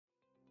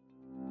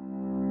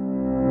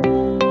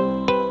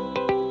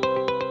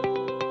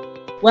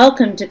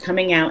Welcome to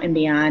Coming Out and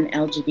Beyond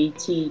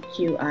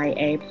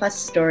LGBTQIA plus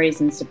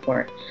stories and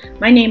support.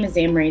 My name is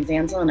Anne-Marie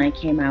Zanzel and I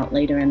came out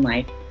later in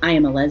life. I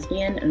am a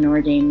lesbian, an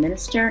ordained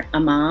minister, a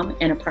mom,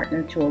 and a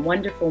partner to a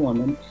wonderful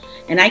woman,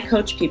 and I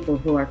coach people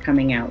who are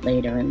coming out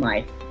later in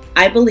life.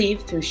 I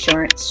believe through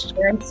sharing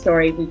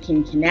story we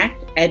can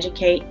connect,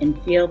 educate, and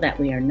feel that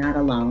we are not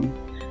alone.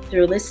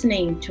 Through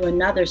listening to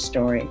another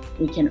story,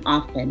 we can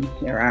often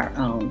hear our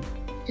own.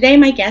 Today,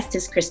 my guest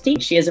is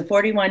Kristy. She is a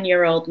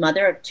 41-year-old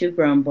mother of 2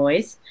 grown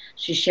boys.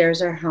 She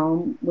shares her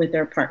home with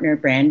her partner,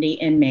 Brandy,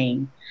 in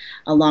Maine,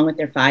 along with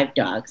their 5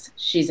 dogs.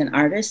 She's an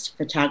artist,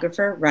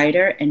 photographer,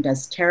 writer, and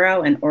does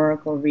tarot and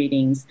oracle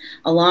readings,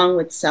 along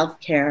with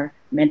self-care,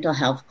 mental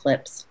health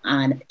clips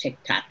on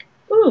TikTok.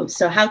 Ooh,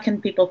 so how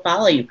can people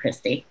follow you,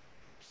 Kristy?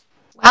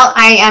 Well,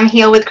 I am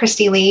Heal with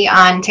Kristy Lee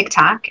on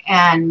TikTok,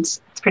 and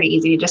it's pretty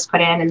easy to just put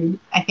in, and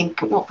I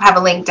think we'll have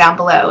a link down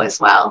below as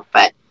well.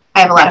 But I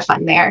have a lot of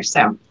fun there,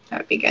 so that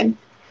would be good.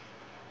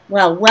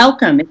 Well,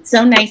 welcome. It's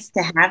so nice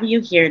to have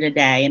you here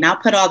today, and I'll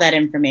put all that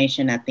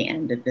information at the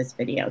end of this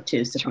video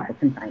too, so people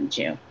can find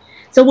you.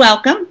 So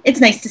welcome.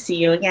 It's nice to see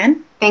you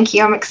again. Thank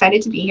you. I'm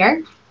excited to be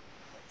here.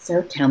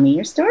 So tell me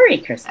your story,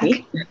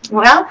 Kristy. Okay.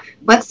 Well,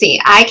 let's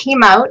see. I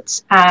came out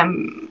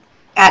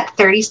at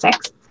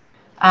 36,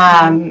 but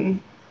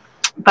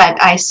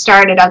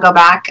I'll go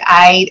back.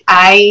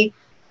 I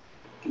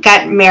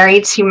got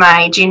married to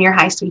my junior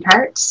high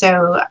sweetheart.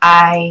 So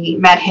I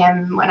met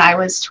him when I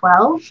was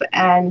 12,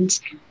 and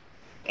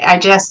I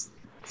just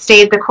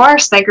stayed the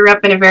course. I grew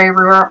up in a very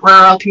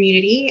rural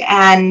community,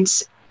 and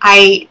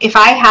if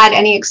I had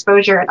any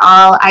exposure at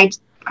all, I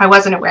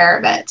wasn't aware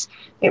of it.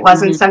 It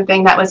wasn't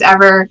something that was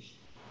ever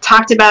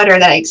talked about or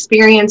that I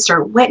experienced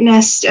or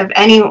witnessed of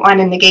anyone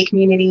in the gay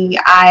community.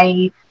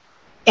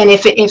 And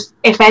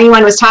if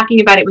anyone was talking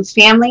about it with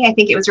family, I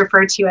think it was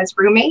referred to as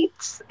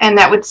roommates, and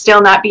that would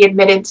still not be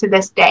admitted to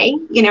this day.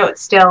 You know,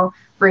 it's still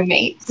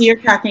roommates. You're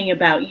talking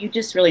about, you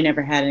just really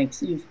never had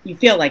you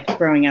feel like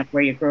growing up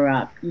where you grew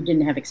up, you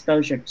didn't have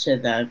exposure to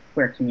the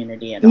queer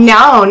community at all.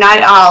 No, not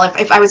at all.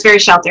 If I was very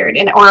sheltered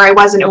or I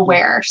wasn't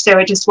aware. So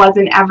it just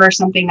wasn't ever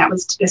something that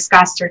was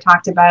discussed or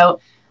talked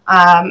about.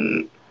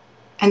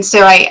 And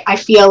so I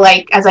feel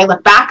like as I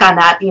look back on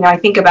that, I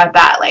think about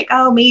that, like,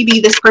 oh,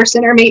 maybe this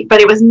person or maybe, but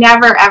it was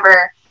never,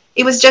 ever,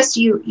 it was just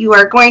you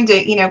are going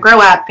to,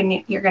 grow up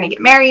and you're going to get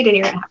married and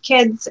you're going to have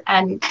kids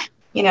and,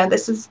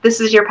 this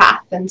is your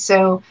path. And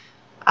so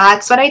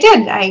that's what I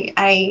did.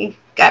 I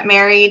got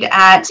married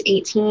at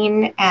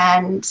 18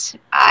 and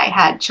I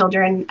had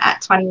children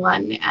at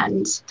 21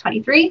 and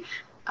 23.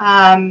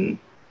 I'm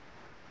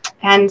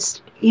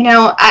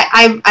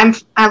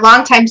a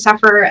longtime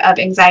sufferer of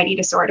anxiety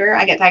disorder.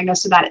 I got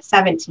diagnosed with that at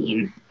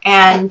 17.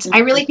 And I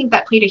really think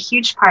that played a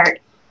huge part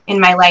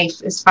in my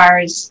life as far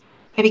as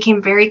I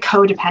became very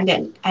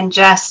codependent and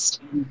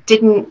just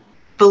didn't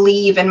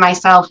believe in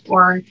myself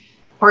or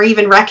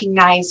even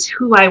recognize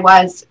who I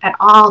was at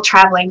all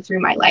traveling through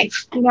my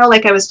life.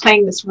 Like I was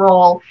playing this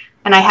role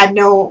and I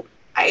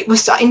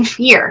was in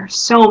fear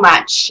so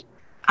much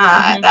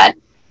that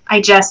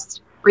I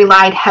just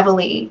relied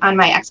heavily on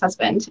my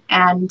ex-husband.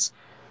 And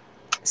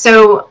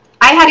so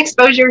I had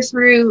exposure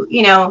through,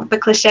 the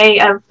cliche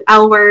of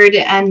L Word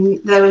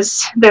and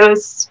those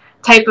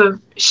type of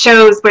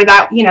shows where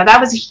that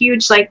was a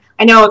huge, like,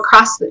 I know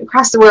across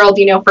the world,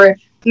 for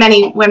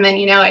many women,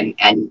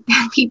 and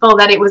people,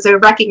 that it was a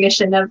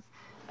recognition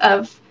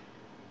of,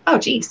 oh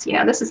geez,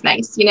 this is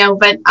nice,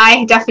 but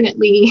I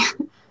definitely,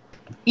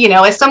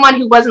 as someone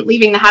who wasn't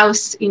leaving the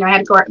house, I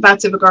had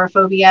bouts of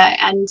agoraphobia,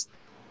 and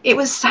it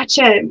was such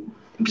a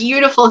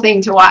beautiful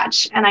thing to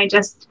watch. And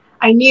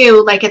I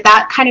knew, like, in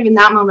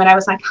that moment, I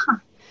was like,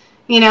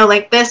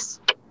 like this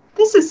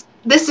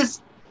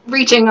is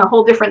reaching a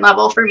whole different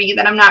level for me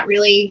that I'm not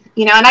really,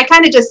 and I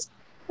kind of just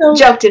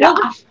joked it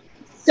off.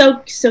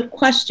 So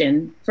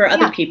question for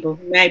other people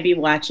who may be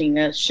watching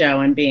this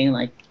show and being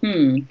like,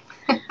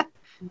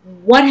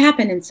 what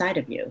happened inside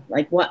of you?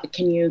 Like, what,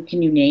 can you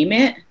name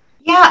it?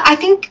 Yeah, I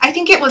think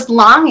it was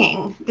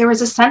longing. There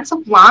was a sense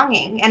of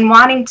longing and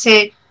wanting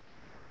to,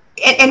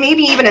 and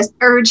maybe even an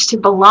urge to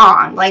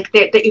belong. Like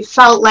that it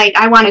felt like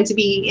I wanted to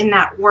be in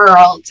that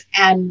world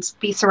and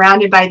be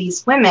surrounded by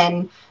these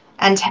women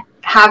and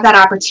have that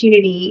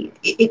opportunity.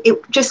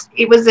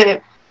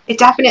 It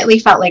definitely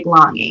felt like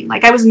longing.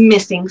 Like I was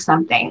missing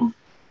something,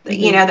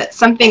 that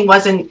something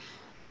wasn't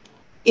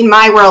in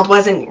my world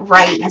wasn't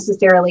right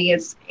necessarily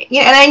as,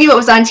 and I knew it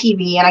was on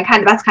TV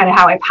and that's kind of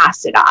how I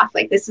passed it off.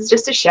 Like, this is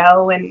just a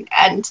show.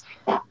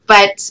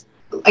 But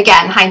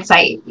again,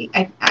 hindsight,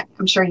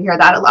 I'm sure you hear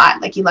that a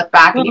lot. Like, you look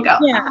back and you go,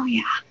 oh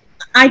yeah.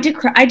 I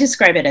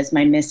describe it as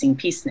my missing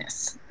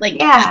piece-ness. Like,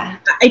 yeah,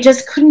 I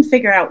just couldn't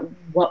figure out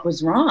what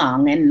was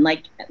wrong. And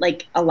like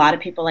a lot of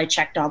people, I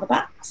checked all the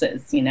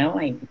boxes.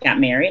 I got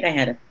married, I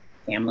had a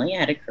family, I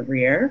had a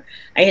career,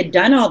 I had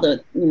done all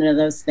the,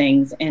 those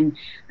things. And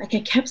like, I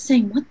kept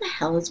saying, what the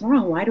hell is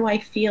wrong? Why do I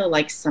feel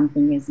like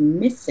something is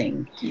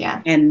missing?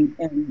 Yeah.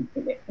 And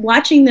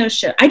watching those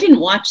shows, I didn't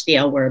watch the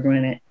L Word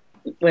when it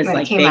was when it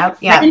like came big.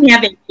 out. Yeah. I didn't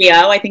have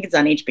HBO. I think it's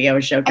on HBO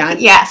or Showtime.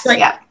 Yes. So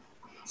yeah.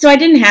 So I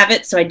didn't have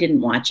it, so I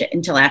didn't watch it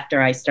until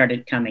after I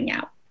started coming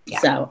out. Yeah.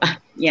 So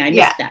yeah, I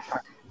missed that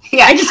part.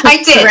 Yeah,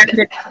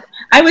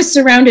 I was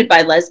surrounded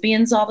by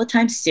lesbians all the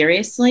time,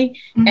 seriously,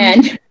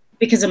 and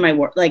because of my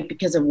work, like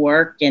because of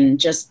work, and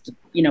just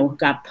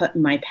got put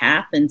in my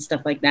path and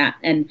stuff like that,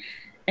 and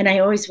I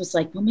always was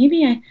like, well,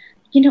 maybe I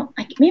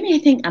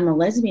think I'm a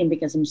lesbian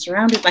because I'm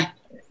surrounded by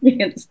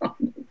lesbians all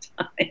the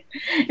time,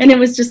 and it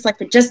was just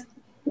like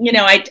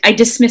I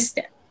dismissed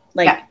it.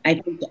 Like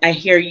I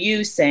hear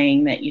you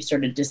saying that you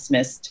sort of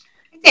dismissed.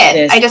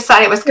 I just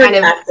thought it was kind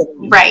of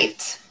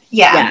right.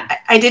 Yeah.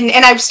 I didn't,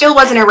 and I still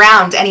wasn't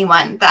around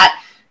anyone that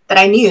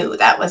I knew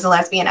that was a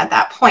lesbian at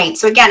that point.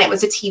 So again, it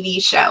was a TV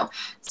show.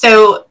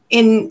 So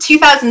in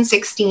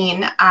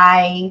 2015,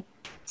 I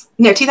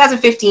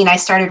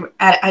started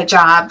at a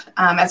job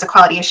as a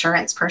quality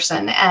assurance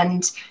person,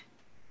 and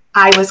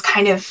I was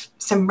kind of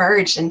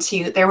submerged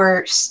into, there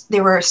were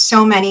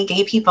so many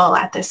gay people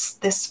at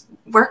this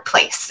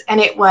workplace,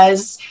 and it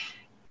was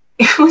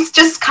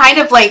just kind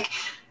of like,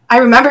 I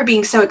remember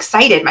being so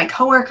excited. My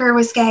coworker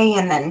was gay,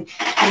 and then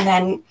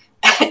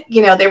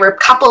there were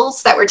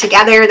couples that were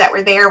together that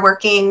were there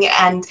working,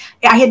 and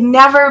I had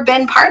never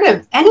been part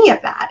of any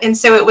of that. And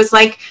so it was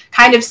like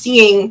kind of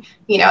seeing,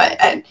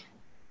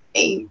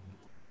 a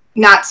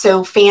not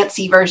so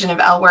fancy version of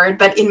L Word,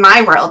 but in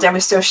my world, I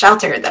was so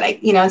sheltered that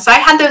so I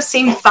had those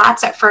same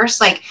thoughts at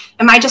first, like,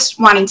 am I just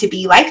wanting to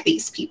be like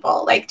these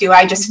people? Like, do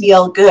I just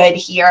feel good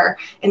here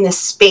in this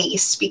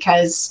space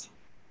because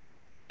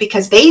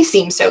they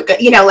seem so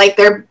good, like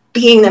they're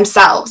being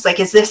themselves. Like,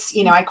 is this,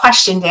 I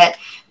questioned it.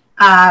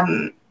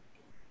 And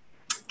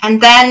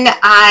then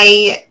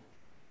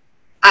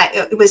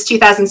it was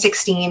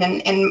 2016,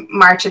 and in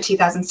March of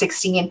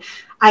 2016,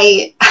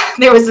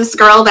 there was this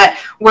girl that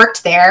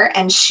worked there,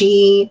 and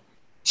she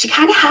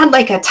kind of had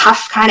like a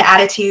tough kind of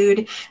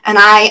attitude, and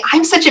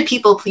I'm such a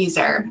people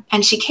pleaser,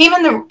 and she came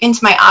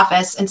into my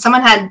office, and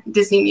someone had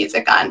Disney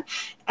music on,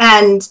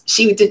 and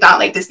she did not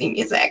like Disney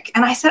music.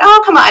 And I said,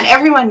 oh, come on,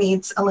 everyone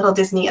needs a little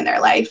Disney in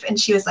their life. And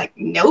she was like,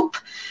 nope.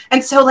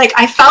 And so like,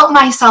 I felt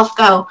myself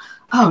go,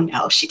 oh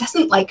no, she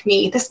doesn't like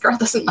me. This girl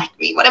doesn't like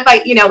me. What if I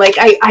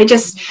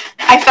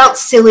felt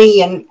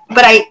silly.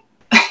 But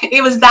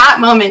it was that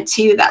moment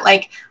too, that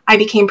like, I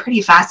became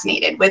pretty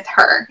fascinated with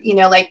her,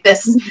 like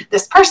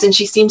this person,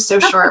 she seems so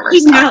sure of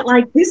herself. How could she not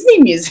like Disney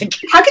music?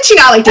 How could she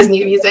not like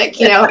Disney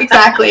music?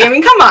 Exactly. I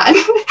mean, come on.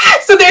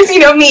 So there's,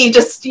 me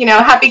just,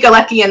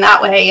 happy-go-lucky in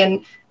that way.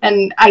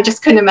 And I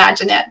just couldn't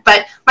imagine it.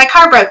 But my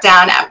car broke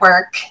down at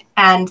work,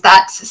 and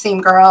that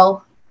same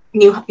girl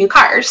knew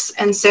cars.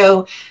 And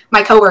so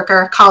my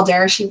coworker called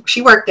her.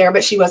 She worked there,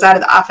 but she was out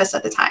of the office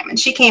at the time. And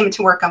she came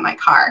to work on my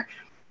car.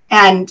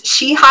 And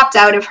she hopped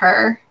out of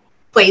her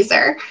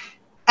Blazer,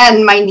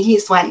 and my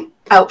knees went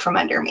out from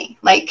under me.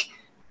 Like,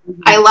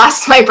 I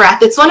lost my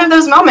breath. It's one of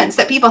those moments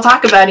that people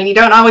talk about and you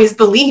don't always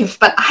believe,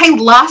 but I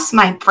lost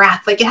my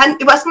breath. Like,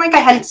 it wasn't like I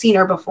hadn't seen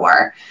her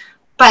before.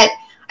 But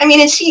I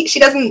mean, and she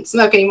doesn't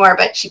smoke anymore,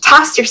 but she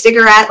tossed her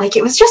cigarette. Like,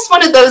 it was just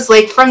one of those,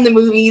 like, from the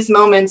movies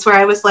moments where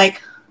I was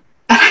like,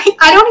 I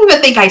don't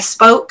even think I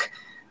spoke.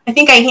 I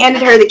think I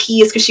handed her the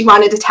keys because she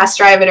wanted to test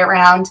drive it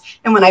around.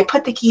 And when I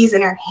put the keys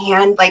in her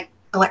hand, like,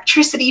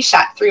 electricity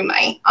shot through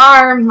my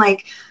arm.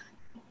 Like,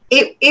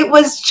 it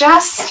was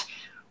just,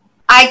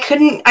 I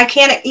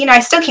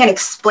still can't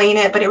explain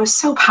it, but it was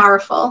so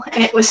powerful,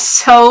 and it was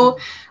so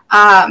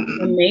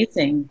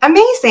amazing.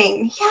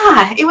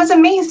 Yeah, it was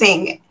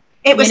amazing.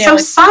 It was so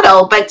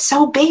subtle, but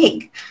so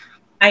big.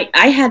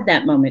 I had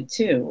that moment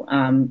too.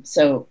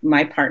 So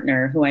my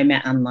partner, who I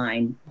met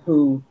online,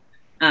 who,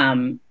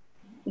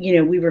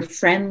 we were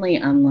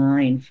friendly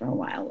online for a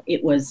while.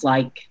 It was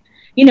like,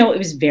 it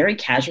was very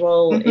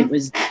casual. Mm-hmm. It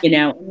was,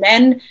 and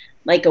then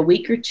like a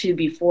week or two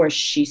before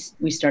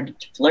we started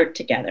to flirt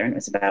together, and it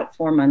was about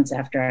 4 months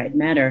after I had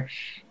met her.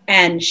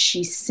 And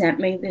she sent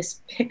me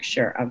this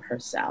picture of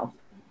herself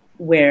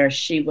where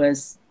she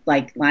was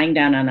like lying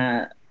down on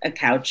a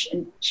couch,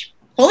 and she,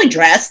 fully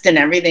dressed and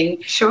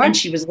everything. Sure. And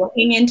she was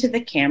looking into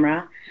the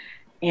camera,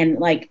 and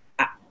like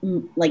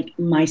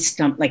my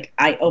stomach,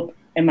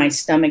 and my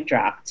stomach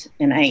dropped,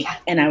 and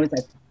I was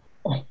like,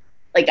 oh,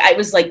 like I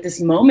was like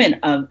this moment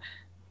of,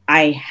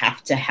 I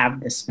have to have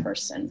this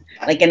person.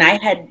 Like, and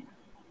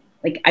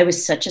I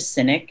was such a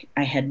cynic.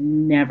 I had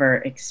never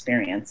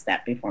experienced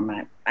that before.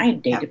 I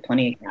had dated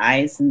plenty of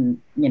guys,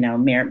 and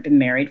been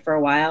married for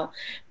a while.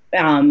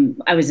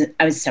 I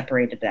was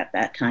separated at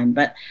that time,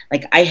 but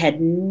like I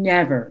had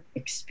never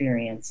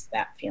experienced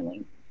that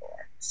feeling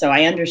before. So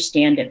I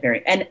understand it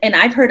and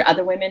I've heard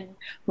other women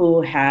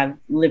who have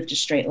lived a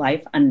straight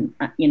life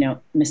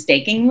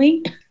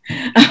mistakenly,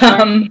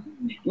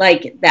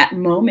 like that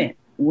moment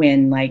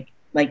when like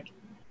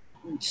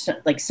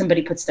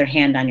somebody puts their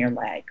hand on your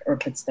leg, or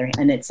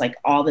and it's like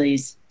all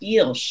these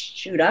feels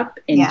shoot up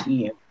into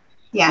you.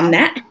 Yeah. And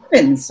that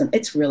happens.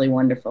 It's really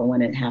wonderful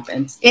when it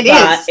happens. It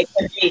but is. It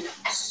can be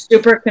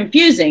super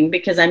confusing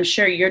because I'm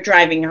sure you're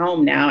driving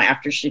home now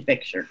after she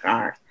fixed your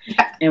car.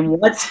 Yeah. And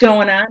what's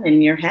going on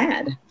in your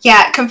head?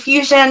 Yeah,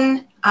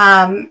 confusion,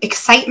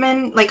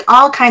 excitement, like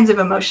all kinds of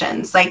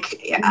emotions, like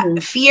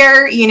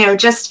fear,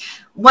 just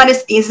what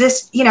is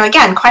this,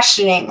 again,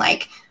 questioning,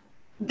 like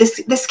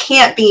this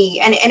can't be.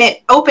 And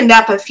it opened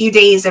up a few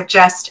days of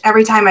just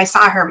every time I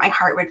saw her, my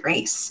heart would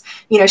race.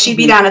 She'd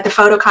be down at the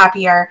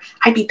photocopier.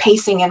 I'd be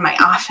pacing in my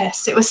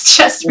office. It was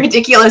just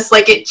ridiculous.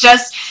 Like it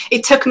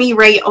took me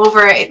right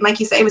over it. Like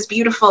you said, it was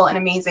beautiful and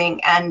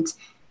amazing. And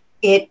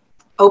it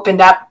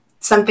opened up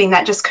something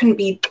that just couldn't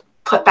be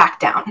put back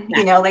down.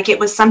 Like it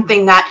was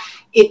something that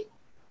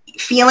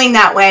feeling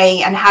that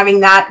way and having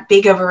that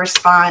big of a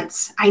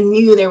response, I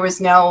knew there was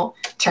no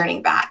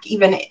turning back,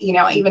 even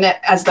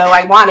as though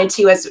I wanted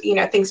to, as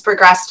things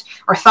progressed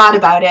or thought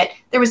about it,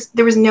 there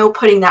was no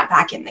putting that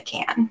back in the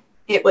can.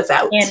 It was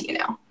out.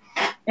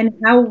 And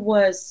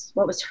what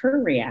was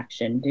her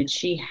reaction? Did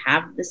she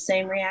have the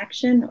same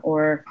reaction,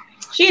 or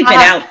she had been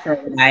out for a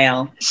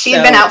while? She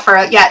had been out for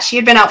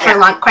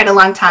quite a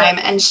long time.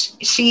 And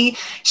she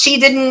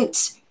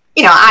didn't,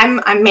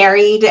 I'm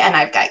married and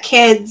I've got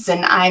kids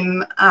and I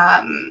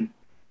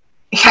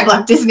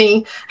love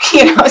Disney, so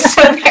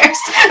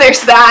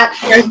there's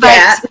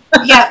that.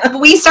 Yeah,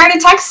 we started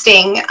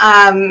texting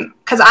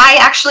because I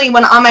actually,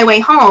 when on my way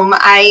home,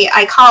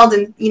 I called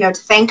and, to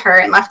thank her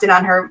and left it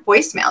on her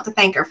voicemail to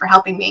thank her for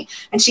helping me.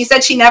 And she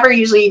said she never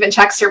usually even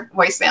checks her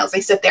voicemails.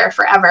 They sit there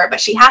forever, but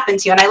she happened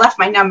to, and I left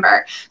my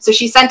number. So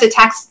she sent a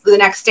text the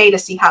next day to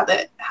see how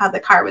the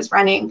car was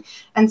running.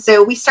 And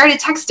so we started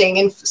texting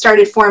and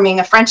started forming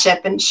a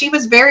friendship, and she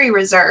was very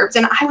reserved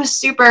and I was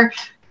super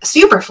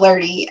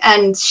flirty,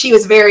 and she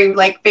was very,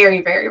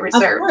 very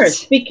reserved. Of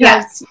course,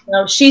 because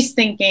she's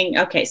thinking,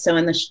 okay, so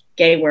in the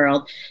gay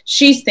world,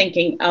 she's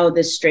thinking, oh,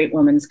 this straight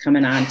woman's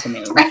coming on to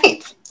me.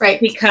 Right.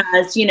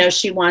 Because,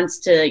 she wants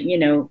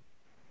to,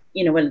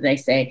 what do they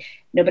say?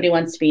 Nobody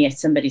wants to be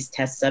somebody's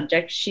test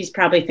subject. She's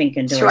probably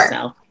thinking to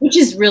herself, which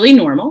is really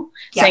normal,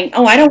 saying,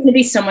 oh, I don't want to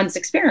be someone's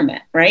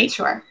experiment, right?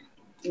 Sure.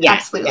 Yeah.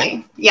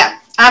 Absolutely. Yeah,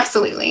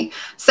 absolutely.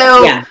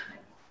 So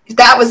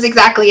that was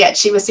exactly it.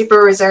 She was super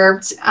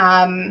reserved.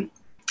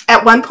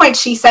 At one point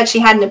she said she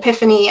had an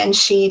epiphany, and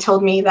she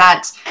told me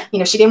that,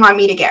 she didn't want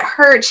me to get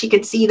hurt. She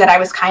could see that I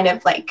was kind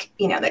of like,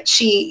 that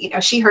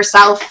she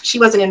herself, she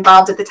wasn't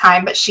involved at the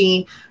time, but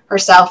she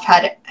herself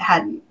had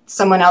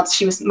someone else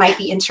she might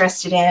be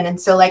interested in. And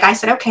so I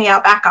said, okay,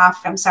 I'll back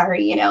off. I'm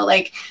sorry,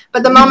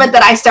 but the moment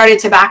that I started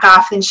to back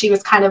off, then she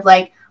was kind of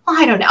like,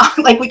 well, I don't know,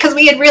 because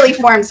we had really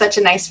formed such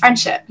a nice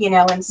friendship,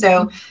 and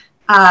so,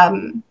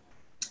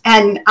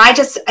 and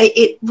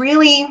it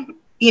really,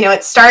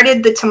 it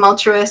started the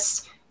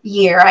tumultuous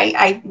year.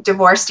 I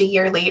divorced a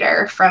year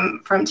later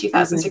from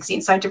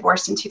 2016. So I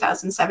divorced in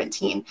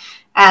 2017.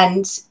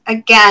 And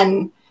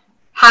again,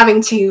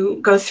 having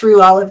to go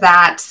through all of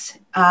that,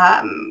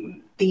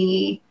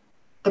 the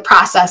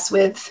process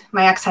with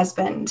my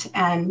ex-husband.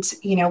 And,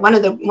 one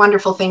of the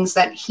wonderful things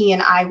that he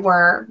and I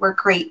were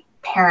great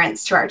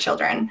parents to our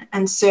children.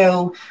 And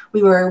so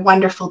we were a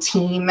wonderful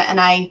team.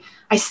 And I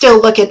still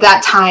look at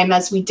that time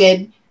as we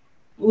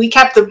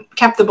kept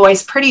the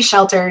boys pretty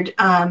sheltered,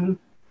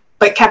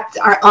 but kept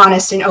our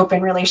honest and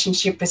open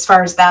relationship as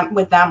far as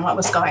what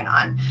was going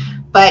on.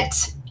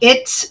 But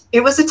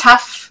it was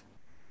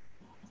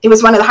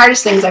one of the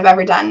hardest things I've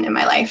ever done in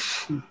my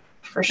life,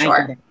 for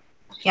sure.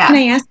 Yeah. Can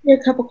I ask you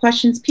a couple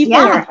questions? People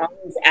are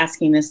always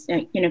asking this.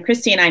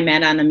 Kristy and I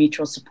met on a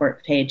mutual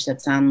support page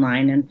that's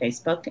online on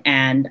Facebook.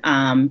 And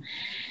how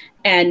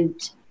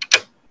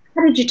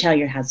did you tell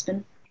your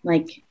husband?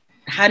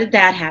 How did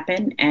that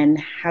happen? And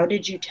how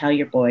did you tell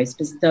your boys?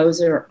 Because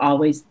those are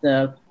always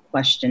the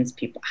questions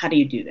people, how do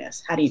you do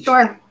this? How do you?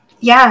 Sure.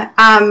 Yeah.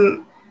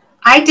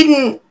 I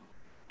didn't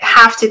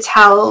have to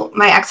tell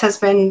my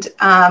ex-husband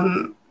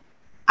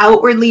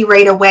outwardly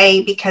right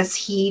away because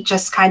he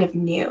just kind of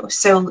knew.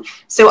 So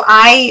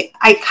I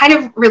kind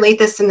of relate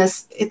this in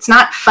this, it's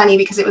not funny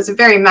because it was a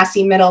very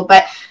messy middle,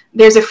 but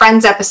there's a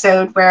Friends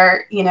episode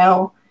where,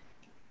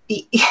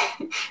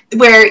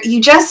 where you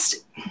just,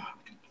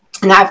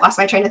 and I've lost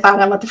my train of thought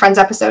on what the Friends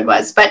episode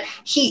was, but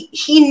he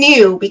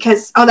knew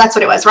because, that's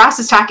what it was. Ross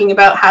was talking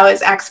about how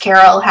his ex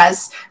Carol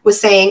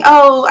was saying,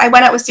 oh, I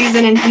went out with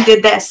Susan and he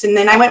did this. And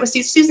then I went with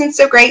Susan's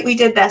so great. We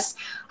did this.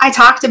 I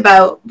talked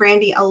about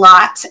Brandy a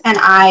lot, and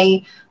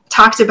I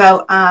talked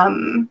about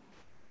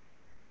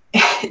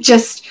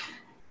just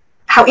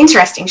how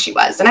interesting she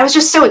was. And I was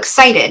just so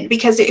excited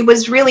because it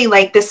was really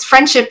this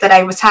friendship that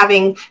I was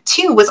having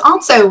too was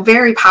also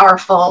very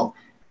powerful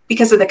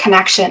because of the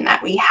connection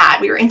that we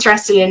had. We were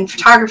interested in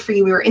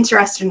photography. We were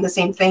interested in the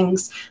same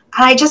things.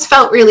 And I just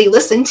felt really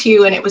listened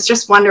to, and it was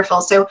just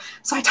wonderful. So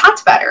I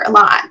talked about her a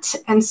lot.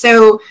 And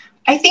so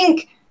I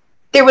think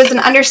there was an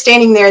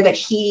understanding there that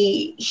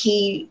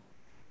he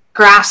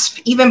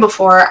grasped even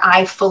before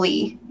I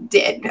fully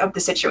did of the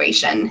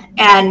situation.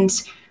 And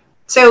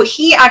so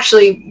he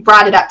actually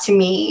brought it up to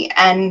me,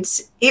 and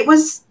it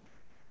was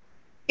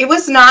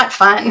not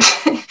fun.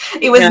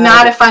 It was No,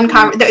 not a fun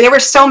there were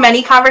so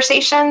many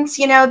conversations,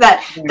 you know,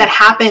 that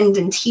happened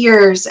in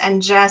tears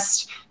and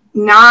just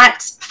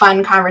not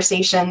fun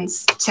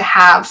conversations to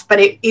have. But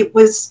it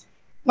was,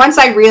 once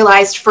I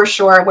realized for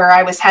sure where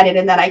I was headed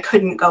and that I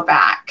couldn't go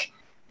back,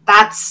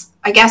 that's,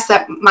 I guess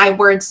that my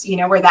words, you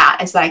know, were that,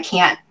 is that I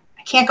can't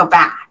go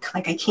back.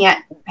 Like I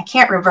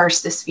can't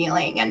reverse this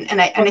feeling.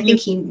 And I think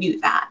he knew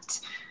that.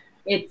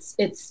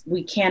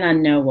 We can't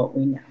unknow what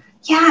we know.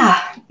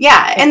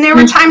 Yeah. And there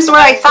were times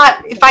where I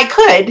thought, if I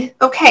could,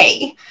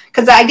 okay,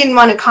 because I didn't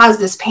want to cause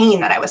this pain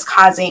that I was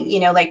causing, you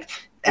know, like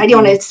I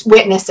didn't want to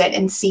witness it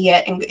and see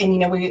it. And you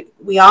know,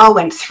 we all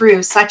went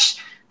through such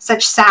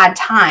sad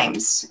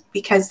times,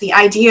 because the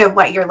idea of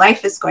what your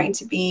life is going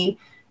to be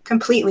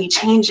completely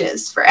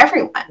changes for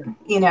everyone,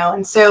 you know.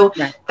 And so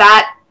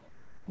that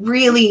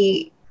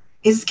really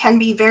can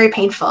be very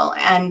painful.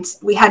 And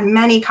we had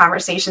many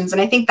conversations.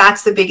 And I think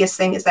that's the biggest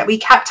thing, is that we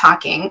kept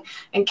talking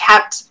and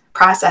kept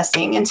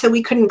processing until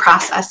we couldn't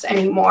process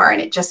anymore.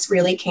 And it just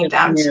really came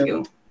down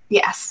to,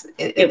 yes,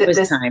 it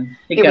was time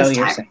to go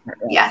your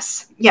separate way.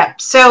 Yes.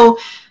 Yep. So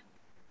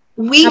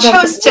we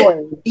chose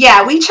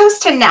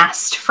to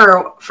nest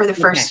for the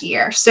first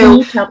year. So can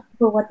you tell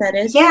people what that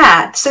is?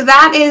 Yeah. So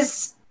that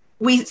is,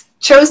 we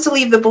chose to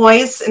leave the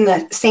boys in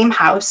the same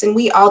house, and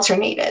we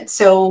alternated.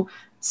 So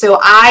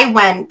I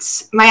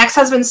went, my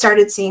ex-husband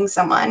started seeing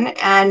someone,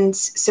 and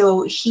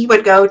so he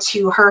would go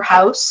to her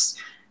house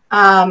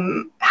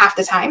half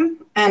the time,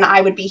 and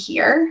I would be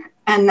here,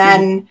 and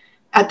then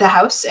at the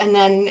house, and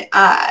then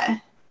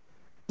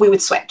we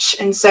would switch.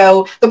 And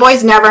so the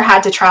boys never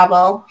had to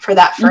travel for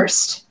that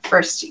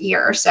first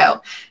year or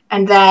so.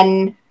 And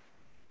then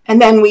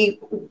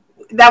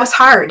that was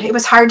hard. It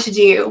was hard to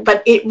do,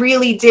 but it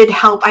really did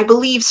help. I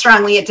believe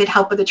strongly it did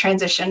help with the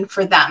transition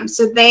for them.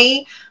 So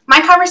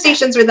my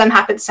conversations with them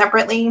happened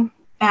separately.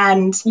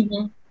 And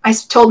I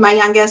told my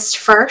youngest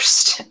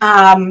first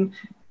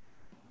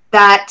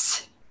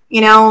that, you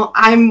know,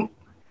 I'm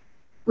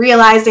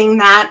realizing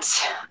that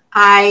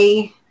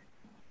I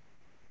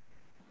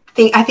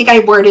think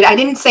I worded, I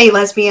didn't say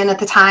lesbian at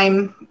the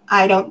time.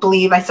 I don't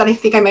believe. I said, I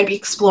think I might be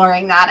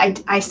exploring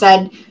that. I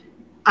said,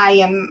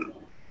 I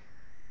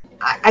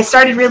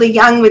started really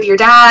young with your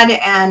dad,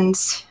 and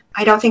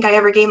I don't think I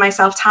ever gave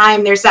myself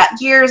time. There's that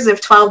years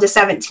of 12 to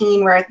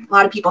 17 where a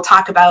lot of people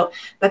talk about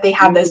that they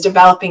have those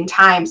developing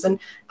times. And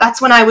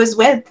that's when I was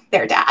with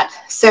their dad.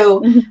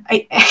 So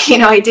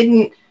I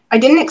didn't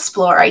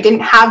explore. I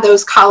didn't have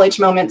those college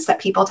moments that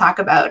people talk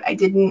about. I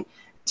didn't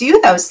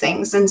do those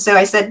things. And so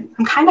I said,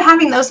 I'm kind of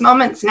having those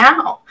moments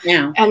now.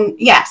 Yeah. And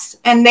yes.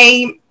 And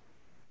they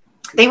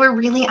were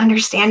really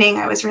understanding.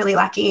 I was really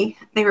lucky.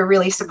 They were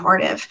really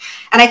supportive.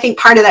 And I think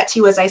part of that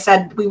too, as I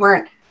said, we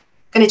weren't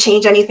going to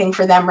change anything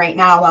for them right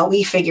now while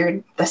we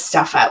figured the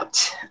stuff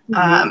out.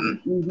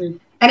 And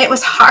it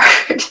was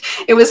hard.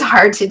 It was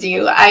hard to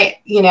do. Well,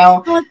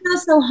 it's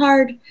not so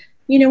hard.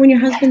 You know, when your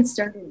husband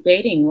started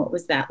dating, what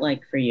was that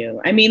like for you?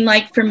 I mean,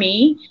 like for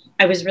me,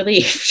 I was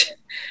relieved,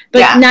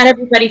 but not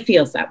everybody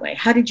feels that way.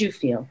 How did you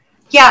feel?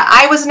 Yeah,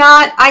 I was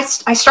not,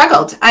 I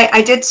struggled.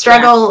 I did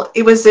struggle.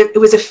 Yeah. It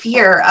was a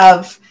fear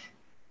of,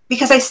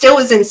 because I still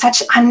was in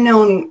such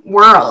unknown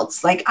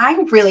worlds. Like I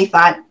really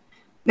thought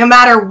no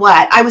matter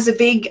what, I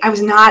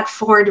was not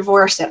for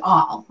divorce at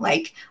all.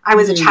 Like I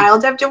was a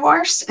child of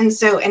divorce. And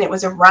it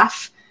was a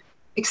rough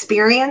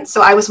experience.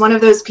 So I was one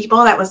of those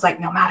people that was like,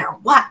 no matter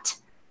what,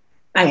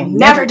 I am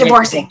never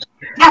divorcing,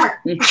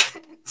 never.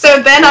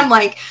 So then I'm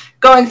like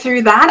going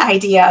through that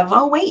idea of,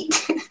 oh,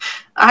 wait,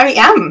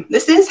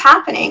 this is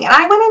happening. And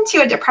I went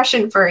into a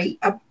depression for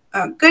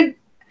a good,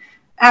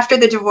 after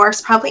the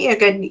divorce, probably a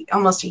good,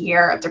 almost a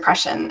year of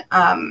depression.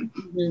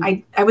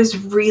 I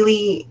was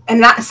really,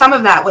 and that some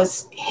of that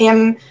was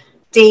him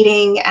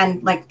dating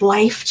and like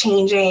life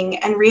changing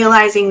and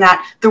realizing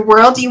that the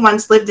world you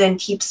once lived in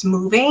keeps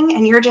moving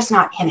and you're just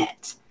not in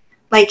it.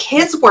 Like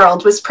his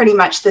world was pretty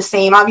much the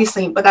same,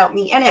 obviously without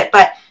me in it,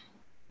 but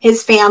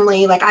his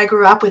family, like I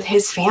grew up with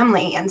his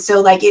family. And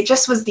so like, it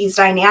just was these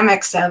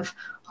dynamics of,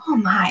 oh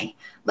my,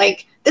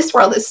 like this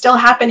world is still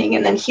happening.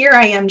 And then here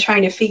I am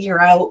trying to figure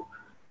out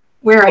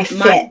where I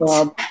fit.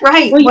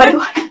 Right. Well, what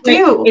do I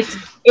do?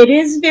 It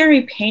is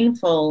very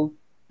painful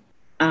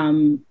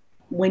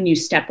when you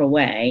step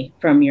away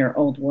from your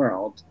old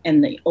world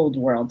and the old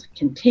world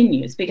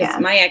continues, because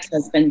my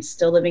ex-husband's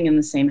still living in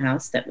the same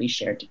house that we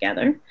shared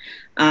together.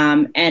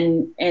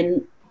 And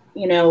you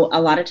know, a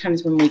lot of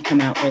times when we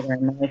come out later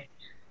in life,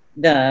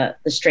 the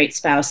straight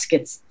spouse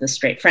gets the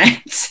straight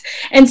friends.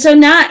 And so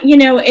not, you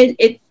know,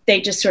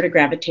 they just sort of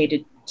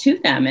gravitated to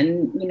them.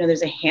 And, you know,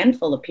 there's a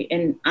handful of people.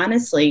 And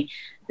honestly,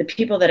 the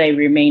people that I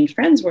remained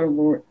friends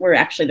were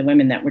actually the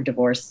women that were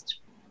divorced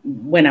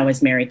when I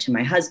was married to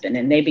my husband.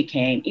 And they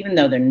became, even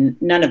though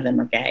none of them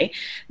are gay,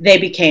 they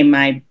became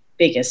my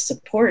biggest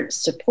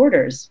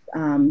supporters.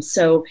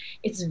 So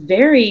it's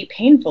very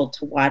painful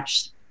to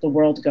watch the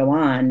world go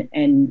on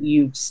and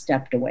you've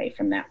stepped away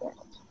from that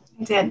world.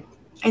 I did.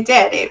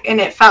 And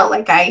it felt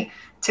like I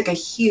took a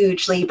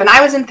huge leap. And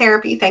I was in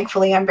therapy.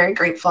 Thankfully, I'm very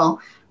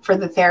grateful for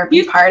the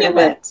therapy part of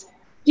it.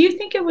 Do you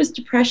think it was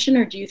depression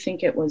or do you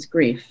think it was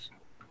grief?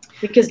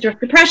 Because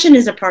depression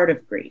is a part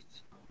of grief.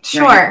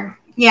 Sure. Right?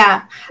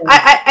 Yeah.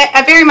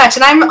 I very much,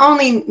 and I'm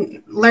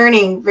only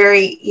learning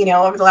very,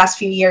 over the last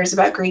few years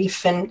about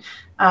grief and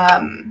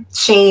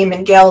shame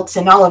and guilt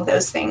and all of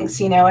those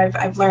things.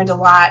 I've learned a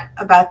lot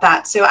about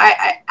that. So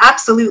I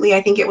absolutely,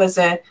 I think it was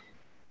a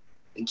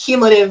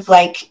cumulative,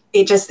 like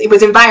it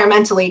was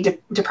environmentally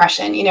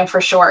depression,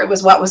 for sure. It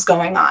was what was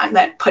going on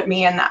that put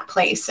me in that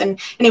place. And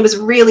it was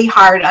really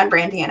hard on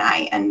Brandy and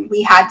I, and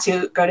we had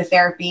to go to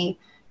therapy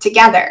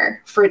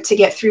together to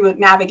get through,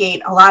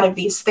 navigate a lot of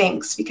these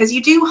things, because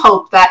you do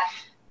hope that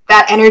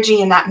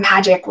energy and that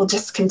magic will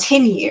just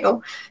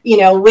continue,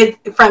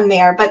 from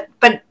there.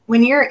 But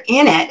when you're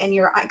in it and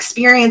you're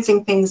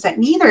experiencing things that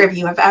neither of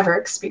you have ever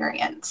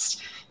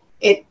experienced,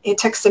 it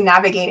took some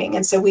navigating.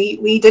 And so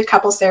we did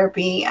couples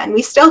therapy, and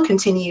we still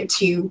continue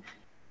to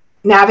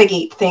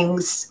navigate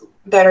things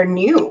that are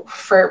new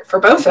for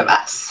both of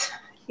us.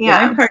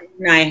 Yeah. My partner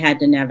and I had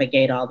to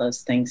navigate all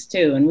those things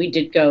too. And we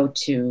did go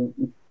to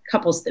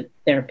couples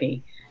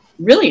therapy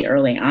really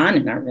early on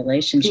in our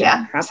relationship,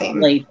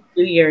 probably same.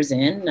 2 years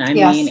in. I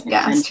mean,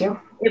 too.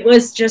 It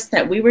was just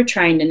that we were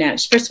trying to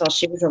navigate. First of all,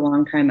 she was a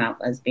long time out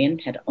lesbian,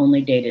 had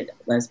only dated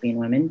lesbian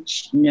women,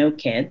 no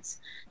kids.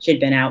 She'd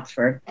been out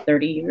for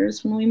 30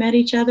 years when we met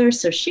each other.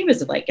 So she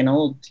was like an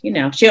old,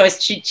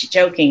 she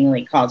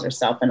jokingly calls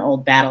herself an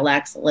old battle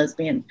axe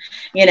lesbian,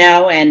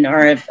 or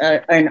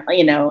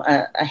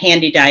a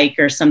handy dyke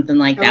or something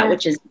like that,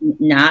 which is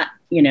not,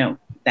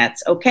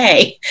 that's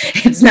okay.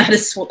 It's not a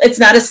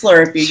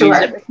slur if you use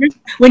it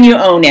when you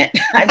own it.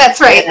 That's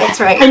right. That's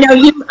right. I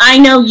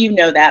know you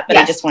know that, but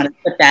yes. I just want to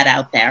put that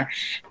out there.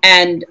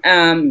 And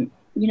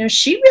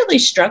she really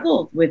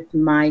struggled with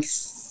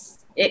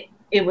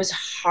it was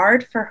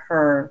hard for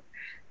her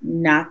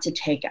not to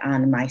take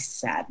on my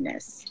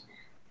sadness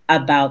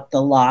about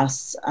the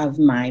loss of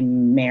my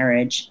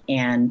marriage,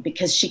 and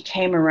because she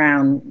came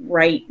around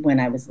right when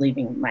I was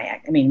leaving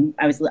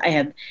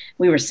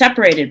we were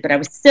separated, but I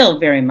was still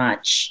very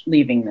much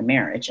leaving the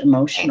marriage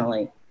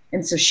emotionally.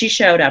 And so she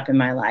showed up in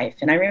my life,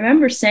 and I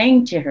remember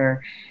saying to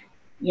her,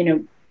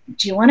 do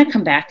you want to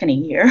come back in a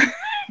year?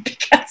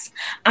 Because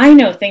I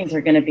know things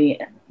are going to be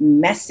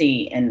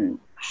messy and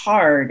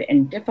hard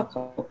and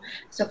difficult.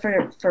 So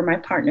for my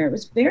partner, it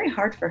was very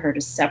hard for her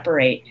to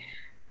separate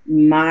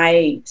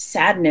my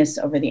sadness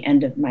over the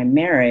end of my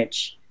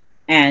marriage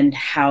and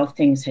how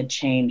things had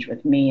changed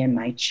with me and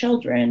my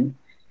children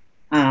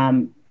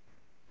from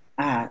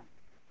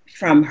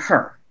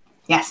her.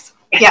 Yes.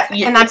 Yeah.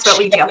 And that's what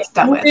we dealt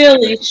with.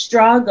 Really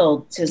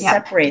struggled to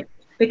separate,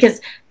 because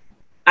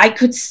I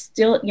could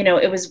still,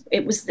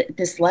 it was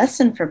this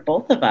lesson for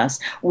both of us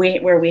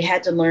where we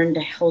had to learn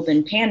to hold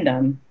in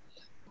tandem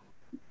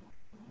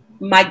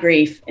my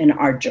grief and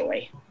our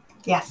joy.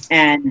 Yes.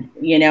 And,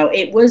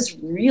 it was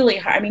really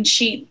hard. I mean,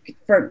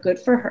 good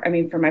for her. I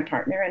mean, for my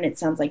partner, and it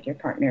sounds like your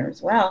partner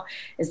as well,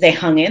 is they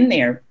hung in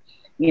there,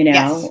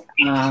 because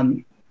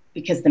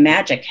the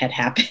magic had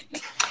happened.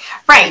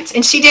 Right.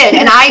 And she did.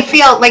 And I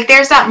feel like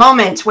there's that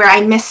moment where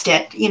I missed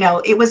it.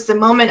 It was the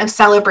moment of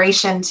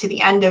celebration to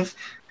the end of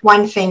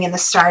one thing and the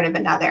start of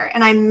another.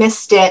 And I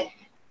missed it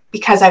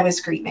because I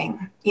was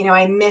grieving.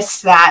 I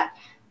missed that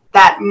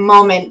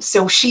moment.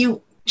 So she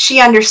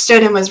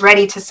understood and was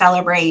ready to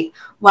celebrate,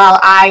 while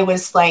I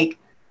was like,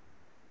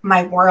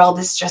 my world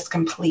is just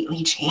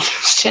completely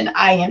changed and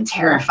I am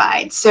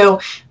terrified.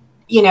 So,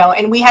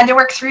 and we had to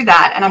work through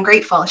that, and I'm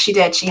grateful she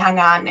did. She hung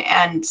on,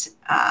 and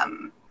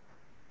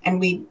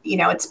we,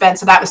 it's been,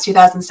 so that was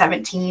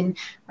 2017.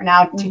 We're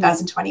now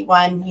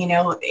 2021.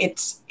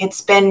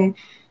 It's been,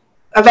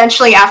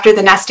 eventually after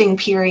the nesting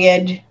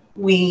period,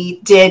 we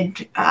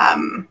did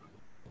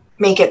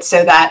make it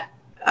so that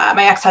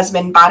my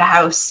ex-husband bought a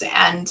house,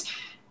 and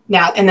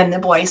then the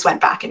boys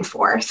went back and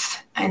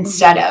forth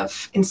instead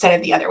of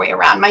the other way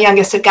around. My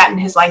youngest had gotten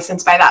his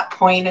license by that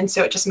point, and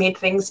so it just made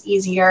things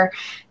easier.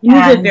 You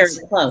live very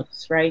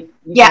close, right?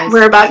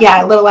 We're about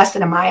a little less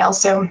than a mile,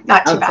 so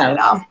not too bad at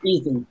all.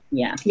 Easy,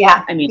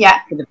 yeah. I mean,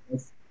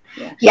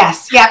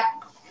 Yes, yep.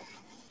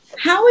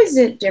 How is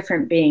it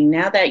different being,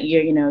 now that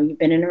you've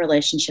been in a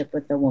relationship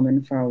with a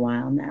woman for a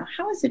while now?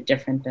 How is it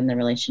different than the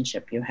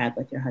relationship you had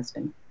with your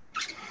husband?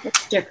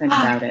 What's different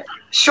about it?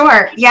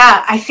 Sure.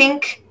 Yeah, I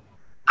think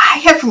I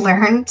have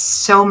learned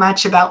so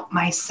much about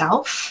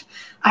myself.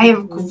 I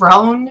have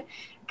grown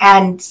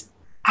and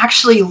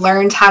actually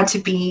learned how to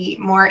be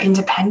more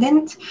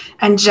independent,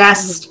 and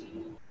just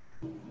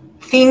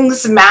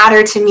things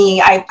matter to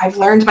me. I've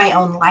learned my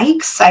own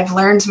likes. I've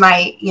learned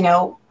my,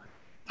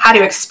 how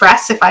to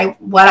express why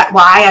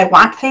I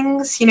want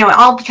things,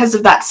 all because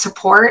of that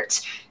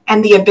support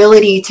and the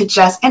ability to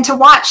to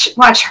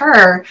watch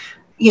her,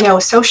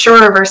 so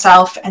sure of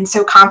herself and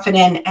so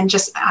confident, and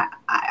just,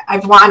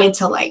 I've wanted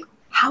to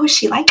how is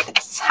she like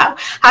this? How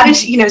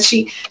does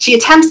she, she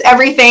attempts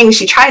everything.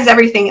 She tries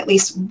everything at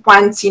least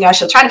once,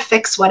 she'll try to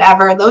fix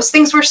whatever. Those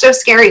things were so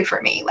scary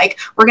for me.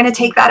 We're going to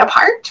take that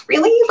apart.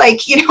 Really?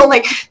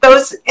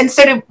 Those,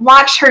 instead of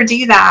watch her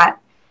do that.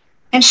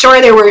 And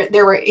sure,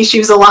 there were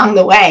issues along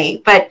the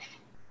way, but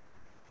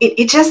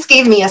it just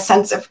gave me a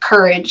sense of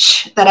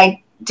courage that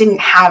I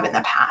didn't have in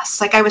the past.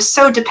 Like, I was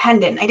so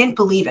dependent. I didn't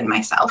believe in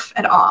myself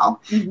at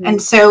all. Mm-hmm.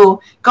 And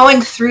so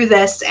going through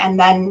this and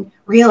then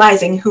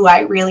realizing who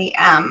I really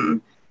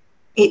am,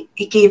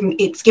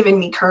 it's given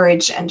me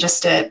courage and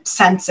just a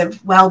sense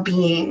of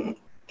well-being.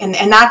 And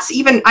that's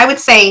even, I would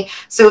say,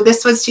 so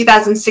this was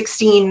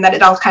 2016 that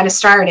it all kind of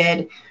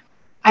started.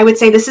 I would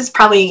say this is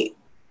probably,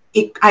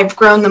 I've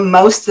grown the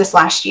most this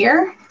last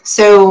year.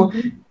 So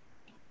mm-hmm.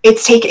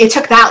 It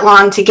took that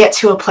long to get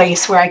to a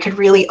place where I could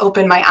really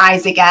open my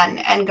eyes again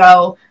and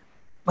go,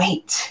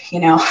 wait,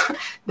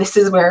 this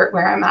is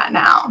where I'm at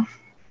now.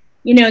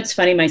 It's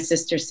funny. My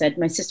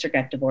sister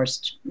got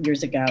divorced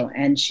years ago,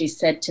 and she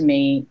said to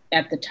me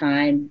at the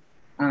time,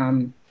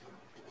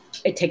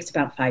 it takes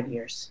about 5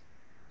 years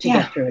to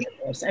get through a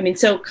divorce. I mean,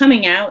 so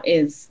coming out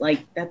is like,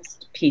 that's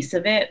a piece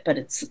of it, but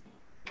it's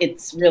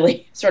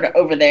really sort of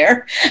over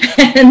there,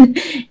 and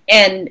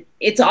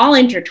it's all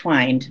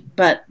intertwined.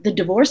 But the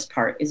divorce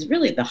part is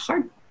really the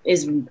hard,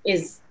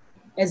 is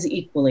as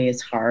equally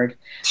as hard.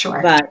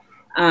 Sure. But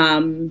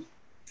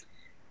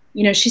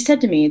she said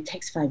to me, it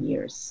takes 5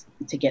 years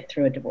to get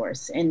through a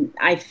divorce, and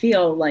I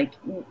feel like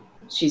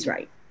she's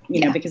right.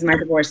 Because my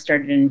divorce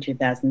started in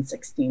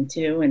 2016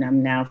 too, and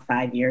I'm now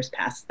 5 years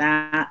past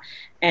that,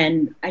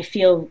 and I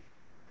feel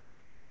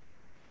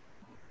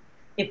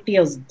it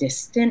feels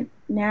distant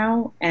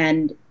now,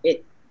 and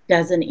it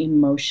doesn't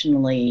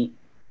emotionally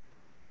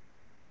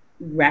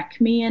wreck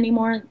me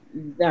anymore,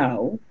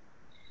 though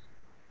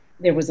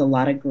there was a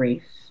lot of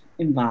grief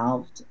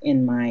involved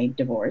in my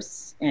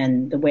divorce,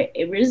 and the way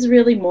it was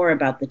really more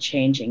about the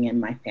changing in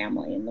my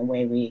family and the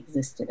way we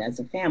existed as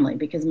a family,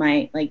 because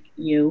my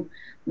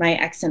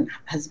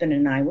ex-husband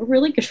and I were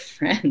really good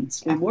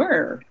friends. We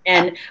were,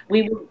 and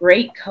we were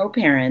great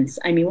co-parents.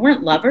 I mean, we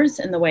weren't lovers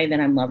in the way that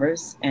I'm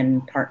lovers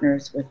and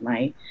partners with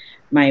my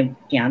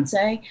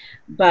fiance,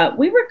 but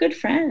we were good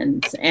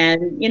friends.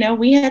 And,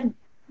 we had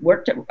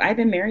I've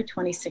been married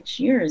 26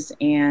 years.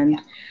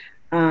 And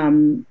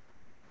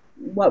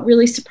what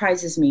really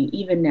surprises me,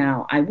 even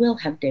now, I will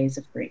have days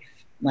of grief.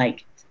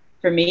 Like,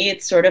 for me,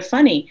 it's sort of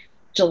funny.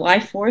 July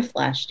 4th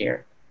last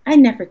year, I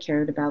never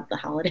cared about the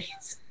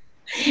holidays.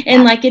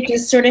 And it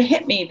just sort of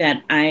hit me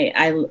that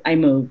I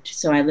moved.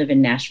 So I live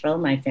in Nashville.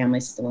 My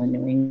family's still in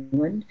New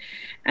England.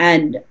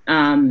 And,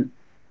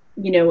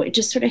 it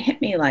just sort of hit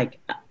me like,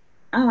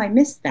 oh, I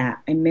miss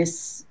that. I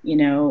miss,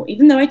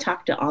 even though I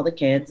talk to all the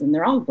kids and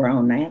they're all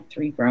grown. I have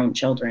 3 grown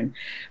children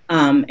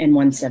and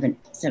one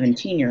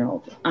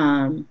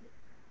 17-year-old.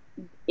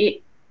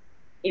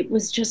 It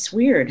was just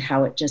weird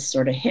how it just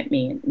sort of hit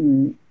me,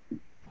 and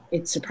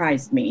it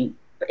surprised me.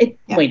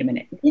 Wait a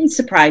minute. It didn't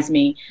surprise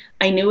me.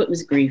 I knew it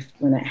was grief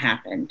when it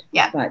happened.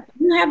 Yeah. But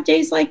you have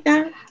days like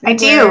that? I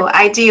do.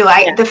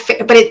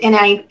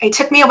 It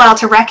took me a while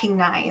to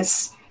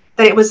recognize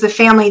that it was the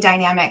family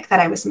dynamic that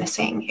I was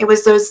missing. It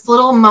was those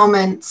little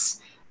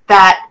moments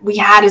that we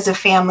had as a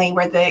family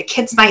where the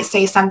kids might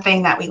say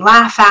something that we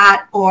laugh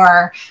at,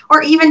 or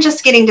even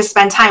just getting to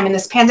spend time. And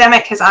this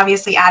pandemic has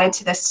obviously added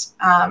to this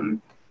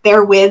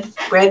there with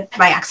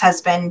my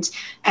ex-husband.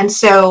 And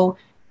so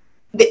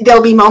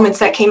there'll be moments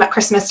that came at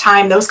Christmas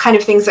time, those kind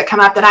of things that come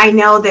up that I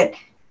know that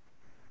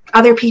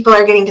other people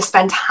are getting to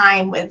spend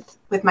time with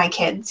my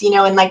kids,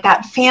 and like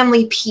that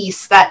family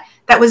piece that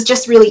was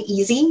just really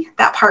easy.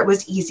 That part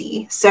was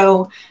easy.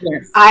 So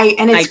yes.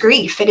 It's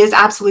grief. It is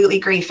absolutely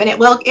grief. And it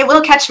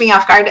will catch me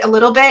off guard a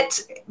little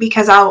bit,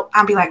 because I'll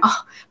be like,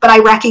 oh, but I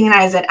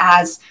recognize it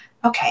as,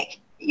 okay,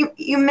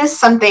 you missed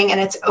something, and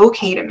it's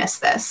okay to miss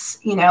this,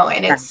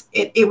 and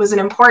it was an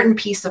important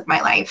piece of my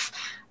life.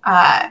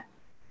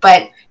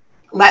 But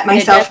let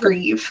myself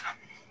grieve.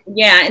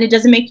 Yeah. And it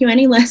doesn't make you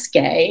any less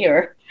gay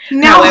or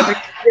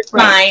however you're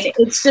fine. Right.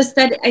 It's just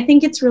that I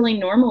think it's really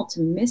normal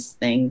to miss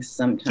things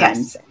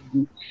sometimes. Yes.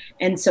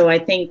 And so I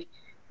think,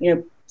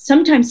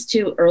 sometimes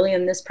too, early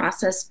in this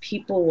process,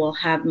 people will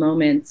have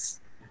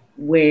moments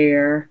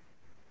where,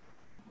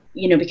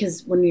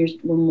 because when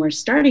we're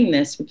starting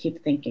this, we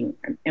keep thinking,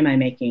 am I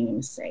making a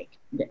mistake?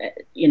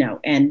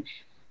 And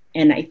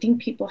I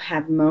think people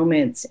have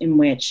moments in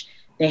which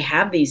they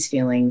have these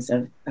feelings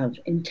of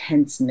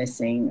intense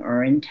missing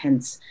or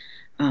intense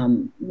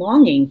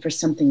longing for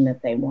something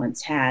that they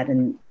once had.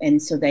 And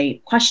so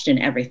they question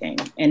everything.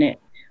 And it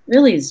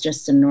really is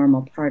just a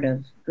normal part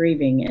of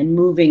grieving and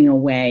moving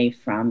away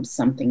from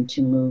something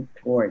to move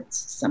towards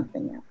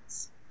something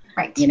else.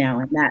 Right.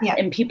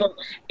 And people,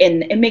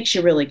 and it makes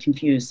you really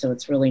confused. So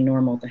it's really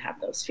normal to have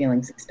those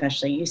feelings,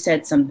 especially you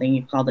said something,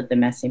 you called it the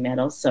messy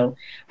middle. So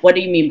what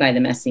do you mean by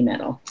the messy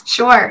middle?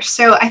 Sure.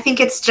 So I think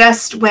it's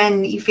just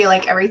when you feel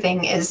like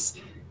everything is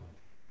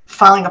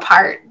falling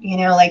apart,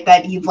 like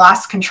that you've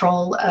lost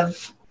control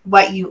of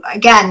what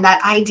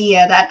that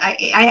idea that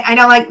I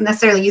don't like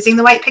necessarily using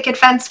the white picket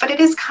fence, but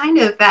it is kind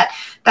of that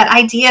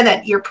idea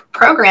that you're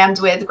programmed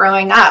with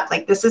growing up,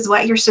 like this is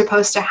what you're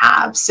supposed to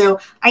have.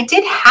 So I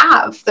did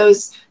have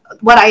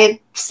what I had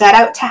set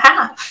out to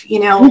have,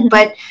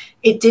 but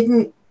it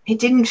didn't it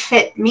didn't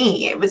fit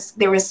me.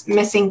 There was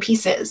missing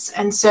pieces.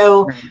 And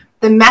so Right.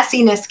 the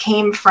messiness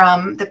came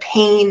from the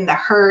pain, the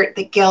hurt,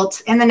 the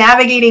guilt, and the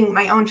navigating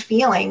my own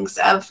feelings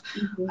of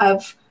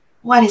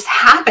what is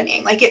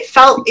happening. Like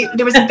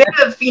there was a bit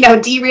of,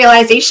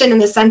 derealization in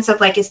the sense of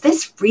like, is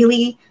this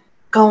really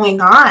going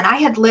on?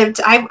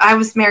 I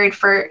was married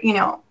for,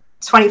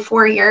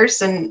 24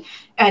 years and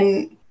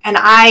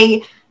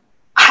I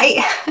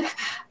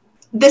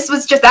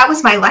that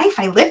was my life.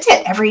 I lived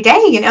it every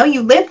day.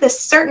 You live this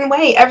certain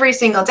way every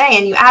single day,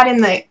 and you add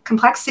in the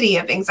complexity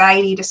of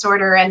anxiety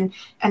disorder and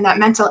that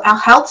mental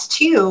health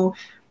too.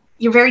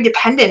 You're very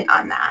dependent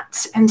on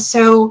that. And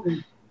so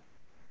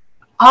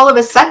all of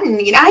a sudden,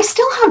 I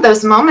still have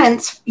those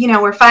moments,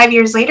 we're 5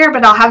 years later,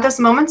 but I'll have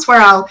those moments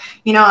where I'll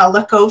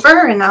look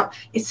over and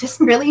is this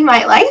really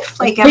my life?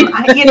 Like, and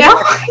I'm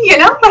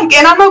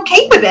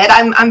okay with it.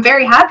 I'm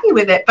very happy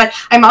with it. But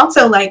I'm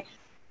also like,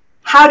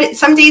 how did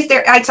this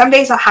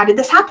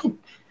happen?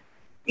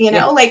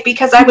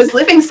 Because I was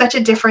living such a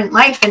different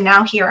life and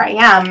now here I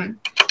am.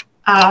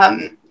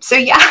 So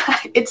yeah,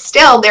 it's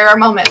still, there are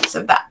moments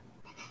of that.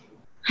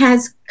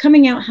 Has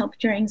coming out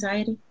helped your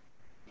anxiety?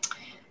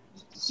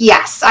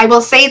 Yes, I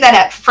will say that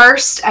at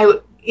first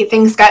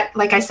things got,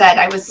 like I said,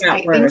 things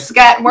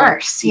got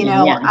worse,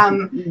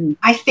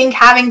 I think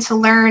having to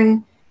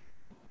learn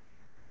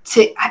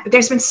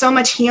there's been so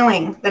much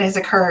healing that has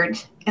occurred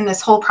in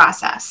this whole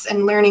process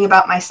and learning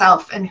about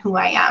myself and who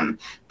I am,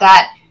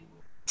 that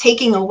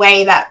taking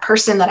away that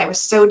person that I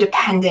was so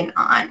dependent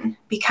on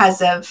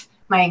because of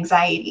my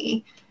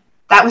anxiety,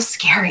 that was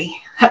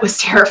scary. That was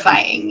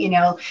terrifying,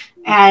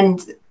 and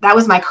that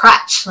was my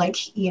crutch. Like,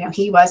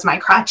 he was my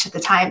crutch at the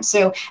time.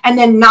 So, and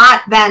then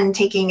not then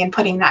taking and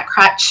putting that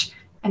crutch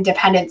and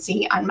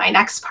dependency on my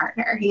next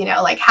partner,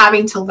 like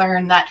having to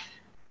learn that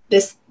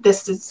this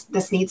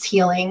needs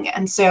healing.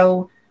 And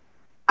so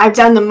I've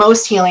done the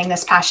most healing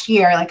this past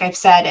year, like I've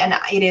said, and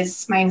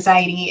my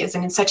anxiety is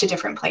in such a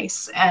different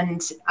place,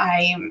 and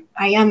I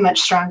am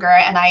much stronger.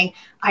 And I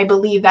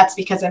believe that's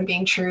because I'm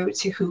being true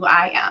to who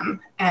I am,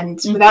 and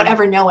without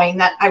ever knowing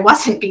that I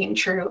wasn't being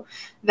true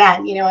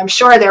then. I'm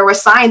sure there were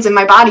signs in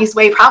my body's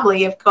way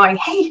probably of going,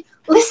 hey,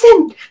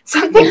 listen,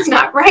 something's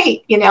not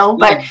right,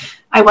 but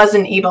I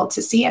wasn't able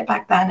to see it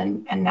back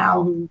then. And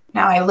now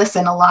I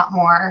listen a lot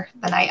more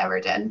than I ever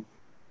did.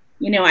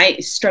 I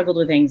struggled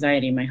with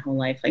anxiety my whole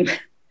life.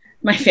 Like,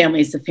 my family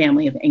is a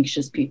family of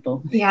anxious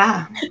people.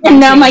 Yeah. And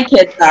now my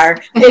kids are.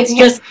 It's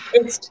just,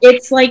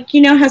 it's like,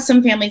 how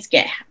some families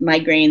get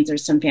migraines or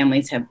some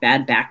families have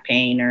bad back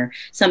pain or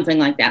something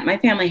like that. My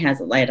family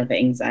has a lot of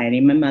anxiety.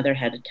 My mother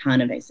had a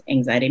ton of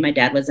anxiety. My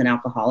dad was an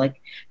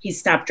alcoholic. He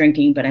stopped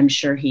drinking, but I'm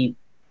sure he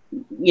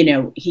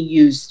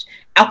used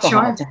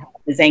alcohol to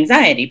help his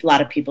anxiety. A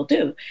lot of people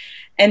do.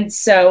 And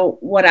so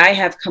what I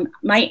have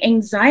my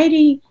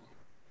anxiety,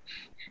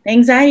 the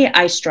anxiety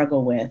I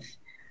struggle with,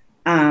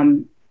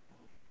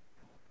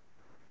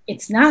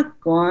 it's not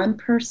gone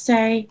per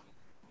se,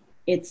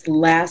 it's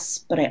less,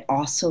 but I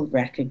also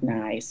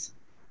recognize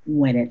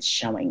when it's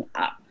showing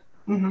up.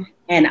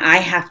 And I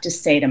have to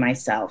say to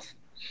myself,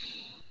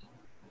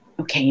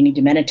 okay, you need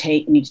to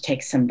meditate, you need to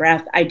take some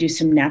breath. I do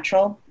some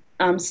natural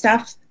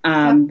stuff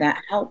that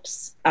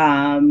helps.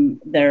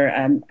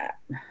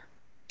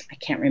 I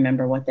can't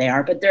remember what they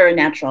are, but they're a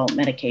natural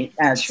medication,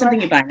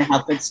 something you buy in a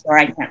health food store.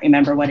 I can't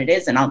remember what it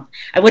is. And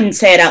I wouldn't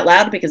say it out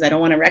loud because I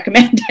don't want to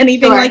recommend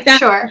anything like that.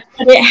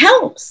 But it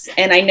helps.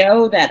 And I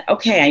know that,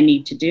 okay, I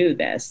need to do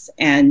this.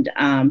 And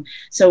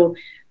so,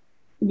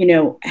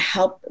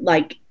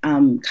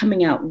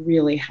 coming out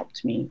really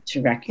helped me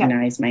to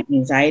recognize my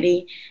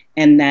anxiety,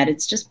 and that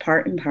it's just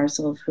part and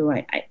parcel of who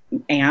I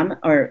am,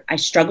 or I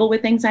struggle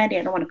with anxiety.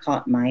 I don't want to call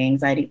it my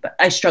anxiety, but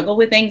I struggle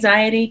with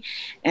anxiety.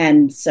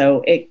 And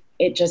so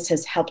it just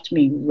has helped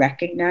me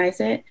recognize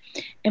it.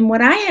 And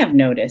what I have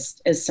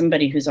noticed as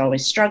somebody who's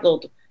always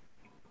struggled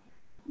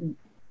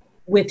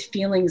with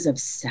feelings of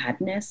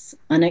sadness,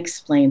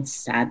 unexplained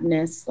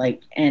sadness,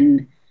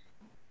 and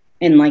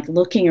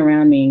looking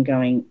around me and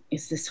going,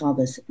 is this all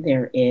this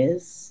there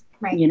is?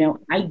 Right.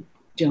 I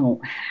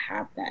don't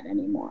have that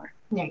anymore.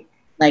 Right.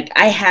 Like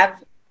I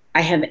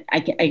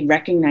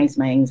recognize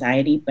my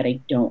anxiety, but I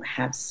don't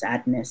have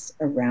sadness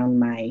around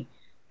my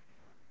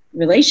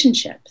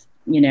relationships.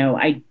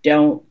 I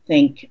don't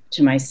think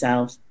to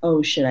myself,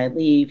 oh, should I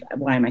leave?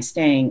 Why am I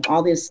staying?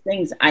 All these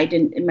things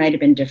it might've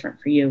been different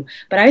for you,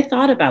 but I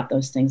thought about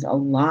those things a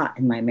lot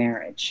in my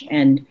marriage.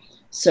 And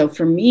so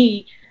for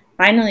me,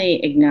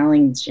 finally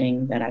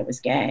acknowledging that I was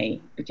gay,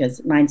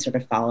 because mine sort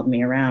of followed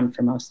me around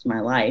for most of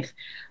my life,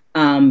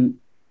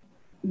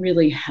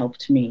 really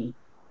helped me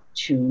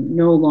to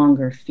no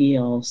longer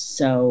feel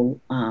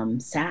so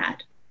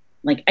sad.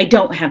 Like, I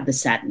don't have the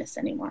sadness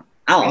anymore.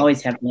 I'll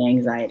always have the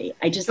anxiety.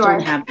 I just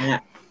don't have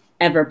that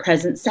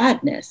ever-present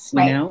sadness,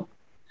 you know?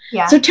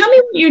 Yeah. So tell me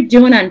what you're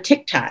doing on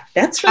TikTok.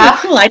 That's really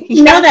cool. I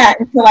didn't know that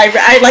until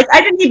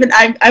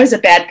I was a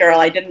bad girl.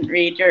 I didn't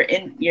read your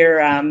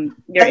intro.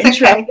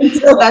 Okay.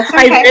 That's okay.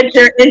 I read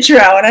your intro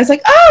and I was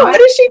like, oh, what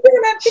is she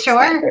doing on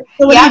TikTok? Sure.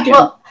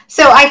 So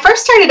so I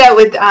first started out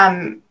with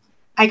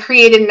I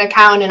created an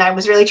account and I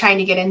was really trying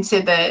to get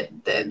into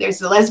there's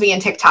the lesbian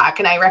TikTok,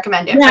 and I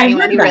recommend it for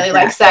anyone who really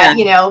likes that,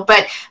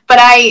 but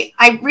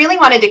I really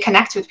wanted to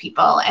connect with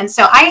people. And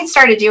so I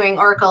started doing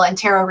oracle and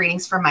tarot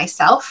readings for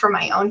myself, for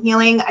my own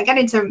healing. I got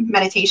into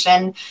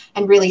meditation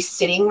and really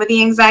sitting with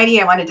the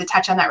anxiety. I wanted to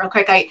touch on that real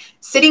quick.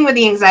 Sitting with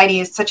the anxiety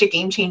is such a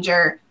game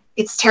changer.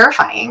 It's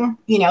terrifying,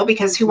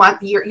 because you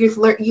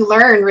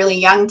learn really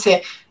young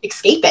to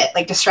escape it,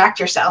 like distract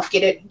yourself,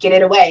 get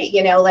it away,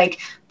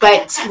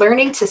 but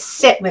learning to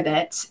sit with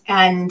it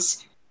and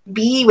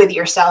be with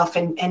yourself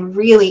and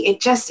really,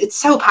 it's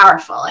so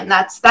powerful. And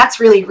that's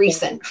really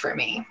recent for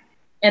me.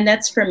 And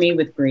that's for me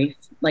with grief.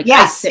 Like,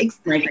 yes,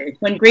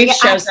 when grief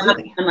shows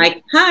absolutely. Up, I'm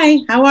like, hi,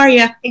 how are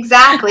you?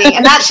 Exactly.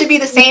 And that should be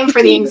the same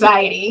for the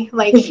anxiety.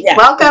 Like,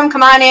 welcome,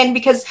 come on in,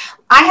 because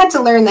I had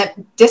to learn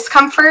that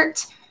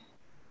discomfort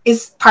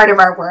is part of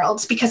our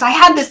world, because I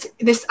had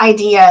this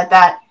idea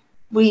that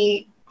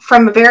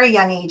from a very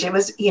young age, it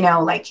was,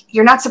 like,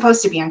 you're not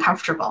supposed to be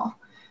uncomfortable.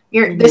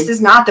 This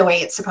is not the way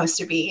it's supposed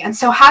to be. And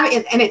so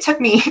it took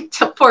me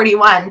till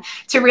 41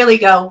 to really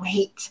go,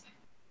 wait,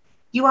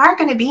 you are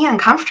going to be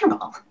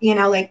uncomfortable.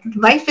 Like,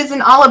 life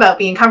isn't all about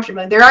being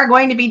comfortable. There's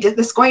going to be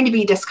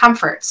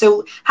discomfort.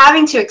 So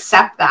having to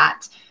accept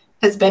that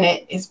has been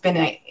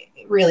a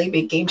really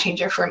big game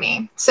changer for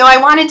me. So I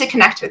wanted to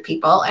connect with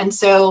people. And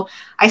so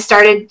I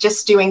started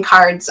just doing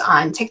cards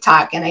on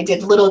TikTok, and I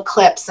did little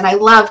clips, and I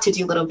love to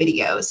do little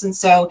videos. And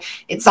so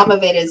some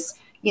of it is,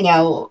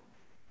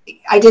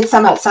 I did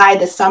some outside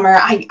this summer.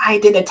 I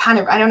did a ton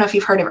of, I don't know if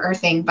you've heard of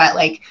earthing, but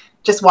like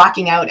just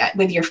walking out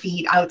with your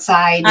feet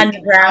outside on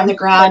the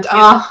ground.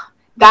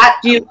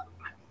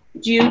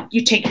 Do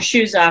you take your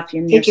shoes off?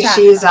 Take your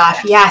shoes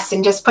off, yes,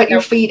 and just put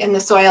your feet in the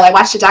soil. I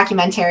watched a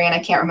documentary, and I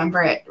can't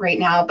remember it right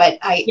now, but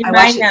I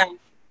watched it.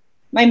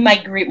 One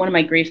of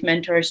my grief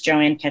mentors,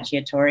 Joanne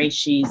Cacciatore,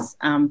 she's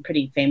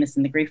pretty famous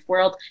in the grief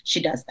world.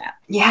 She does that.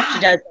 Yeah,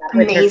 she does that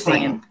with her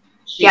clients.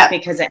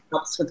 Because it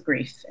helps with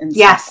grief and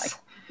stuff like that.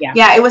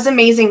 Yeah, it was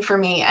amazing for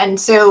me. And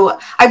so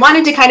I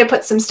wanted to kind of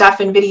put some stuff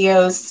in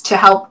videos to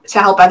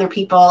help other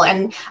people.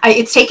 And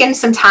it's taken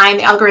some time.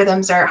 The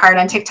algorithms are hard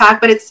on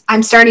TikTok, but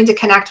I'm starting to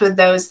connect with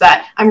those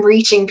that I'm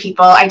reaching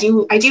people. I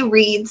do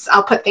reads.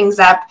 I'll put things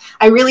up.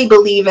 I really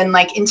believe in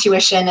like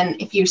intuition. And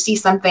if you see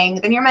something,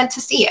 then you're meant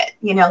to see it,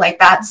 like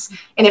that's,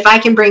 and if I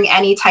can bring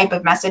any type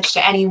of message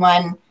to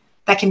anyone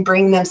that can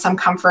bring them some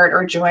comfort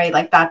or joy,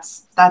 like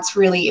that's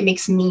really, it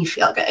makes me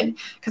feel good,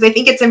 because I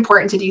think it's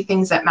important to do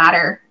things that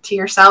matter to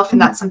yourself.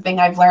 And that's something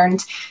I've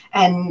learned.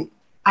 And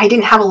I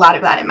didn't have a lot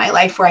of that in my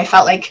life, where I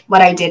felt like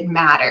what I did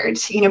mattered.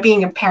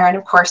 Being a parent,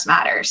 of course,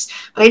 matters,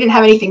 but I didn't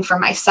have anything for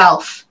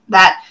myself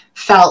that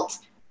felt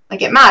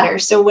like it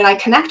matters. So when I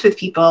connect with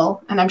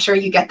people, and I'm sure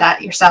you get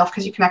that yourself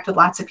because you connect with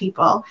lots of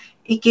people,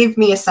 it gives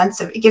me a sense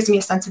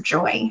of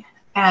joy.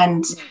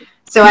 And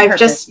so I've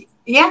just,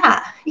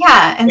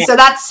 and so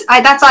that's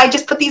why I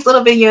just put these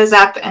little videos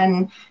up,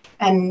 and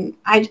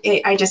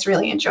I just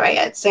really enjoy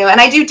it. So, and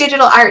I do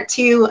digital art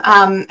too,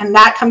 and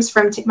that comes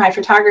from my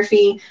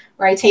photography,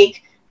 where I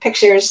take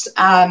pictures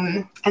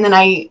and then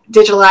I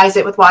digitalize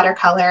it with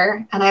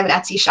watercolor. And I have an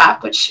Etsy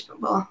shop, which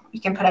we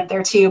can put up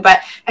there too.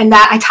 And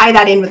that I tie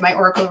that in with my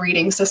oracle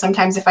reading. So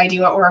sometimes if I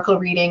do an oracle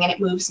reading and it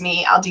moves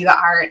me, I'll do the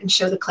art and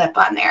show the clip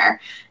on there.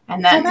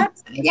 And then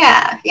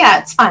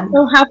it's fun.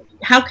 So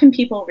how can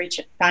people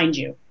find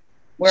you?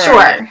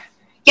 Sure.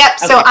 Yep.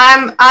 Okay. So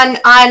I'm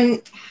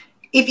on,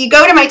 if you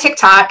go to my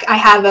TikTok, I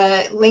have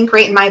a link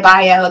right in my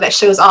bio that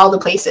shows all the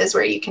places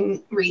where you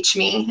can reach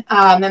me.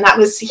 And that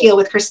was Heal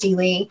with Kristy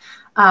Lee.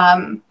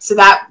 So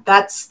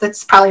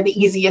that's probably the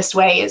easiest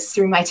way, is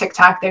through my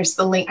TikTok. There's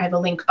the link. I have a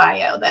link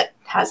bio that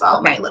has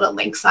all my little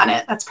links on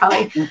it. That's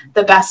probably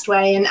the best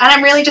way. And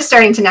I'm really just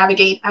starting to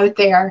navigate out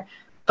there,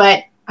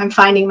 but I'm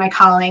finding my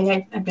calling.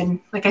 I've been,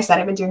 like I said,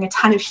 I've been doing a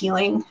ton of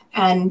healing,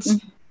 and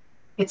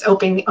it's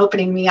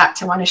opening me up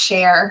to want to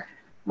share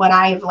what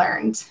I've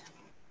learned.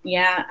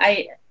 Yeah,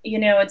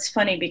 it's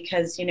funny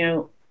because,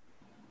 I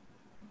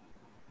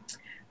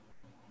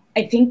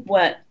think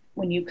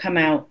when you come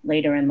out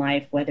later in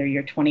life, whether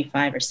you're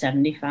 25 or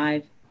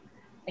 75,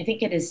 I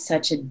think it is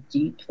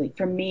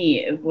for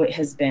me, it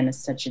has been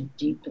such a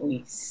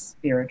deeply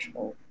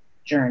spiritual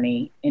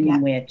journey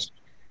in which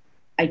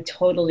I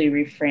totally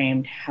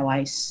reframed how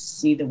I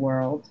see the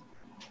world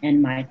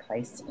and my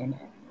place in it.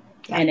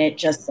 Yeah. And it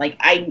just when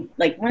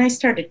I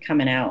started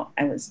coming out,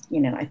 I was,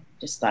 I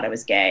just thought I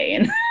was gay,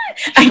 and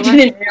I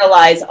didn't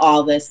realize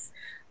all this,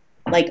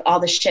 all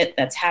the shit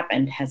that's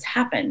happened has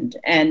happened.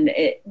 And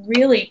it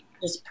really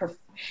just,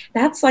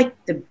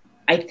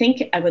 I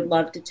think I would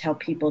love to tell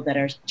people that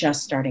are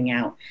just starting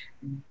out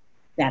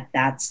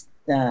that's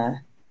the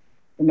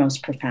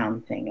most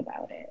profound thing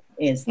about it,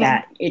 is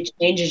that it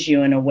changes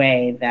you in a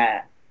way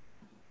that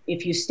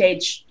if you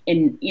stayed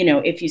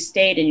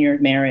in your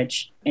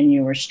marriage and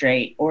you were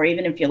straight, or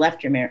even if you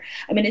left your marriage,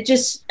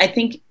 I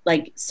think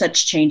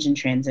such change and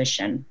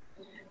transition,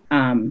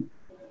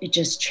 it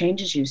just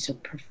changes you so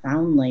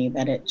profoundly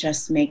that it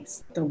just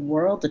makes the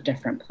world a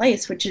different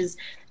place, which is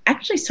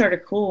actually sort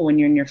of cool when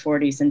you're in your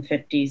 40s and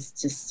 50s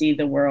to see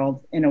the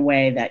world in a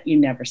way that you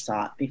never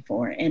saw it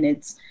before. And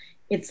it's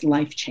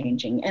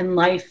life-changing and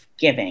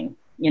life-giving.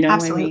 You know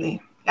what I mean?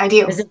 Absolutely. I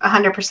do,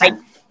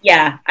 100%.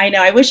 Yeah, I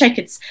know. I wish I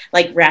could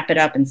like wrap it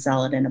up and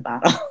sell it in a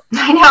bottle.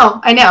 I know.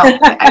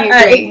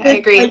 I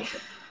agree. Like,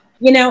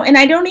 you know, and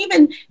I don't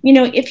even, you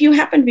know, if you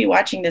happen to be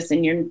watching this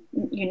and you're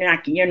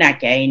not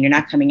gay and you're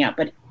not coming out,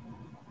 but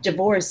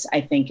divorce,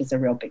 I think, is a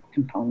real big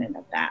component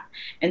of that.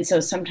 And so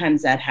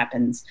sometimes that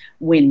happens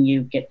when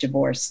you get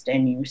divorced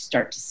and you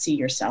start to see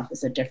yourself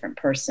as a different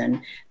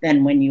person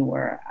than when you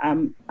were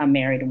a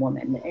married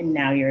woman, and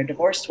now you're a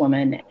divorced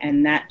woman,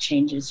 and that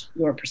changes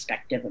your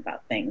perspective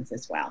about things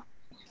as well.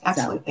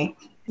 Absolutely.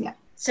 Yeah.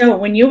 So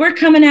when you were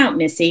coming out,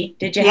 Missy,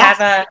 did you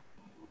have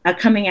a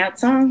coming out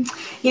song?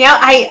 You know,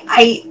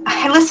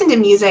 I listened to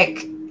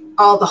music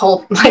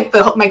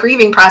my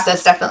grieving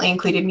process definitely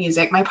included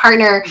music. My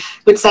partner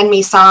would send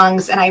me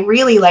songs, and I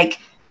really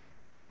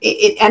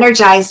it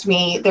energized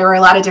me. There were a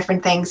lot of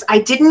different things.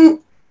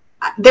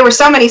 There were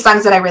so many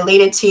songs that I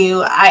related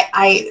to.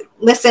 I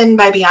Listen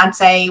by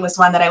Beyonce was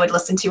one that I would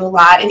listen to a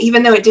lot. And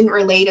even though it didn't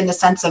relate in the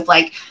sense of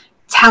like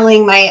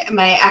telling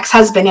my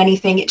ex-husband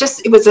anything, it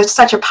was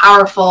such a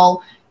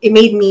powerful, it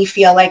made me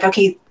feel like,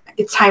 okay,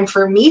 it's time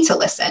for me to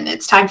listen.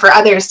 It's time for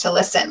others to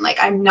listen. Like,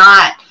 I'm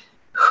not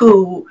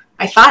who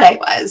I thought I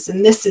was,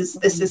 and this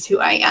is who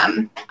I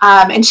am.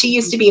 And She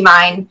Used to Be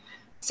Mine,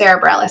 Sarah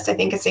Bareilles, I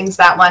think, sings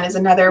that one, is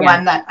another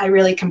one that I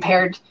really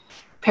compared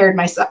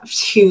myself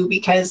to,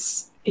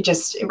 because it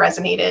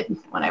resonated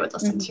when I would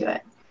listen to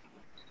it.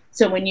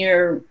 So when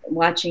you're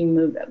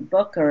watching a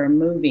book or a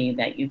movie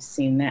that you've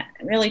seen, that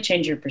really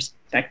change your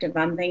perspective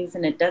on things,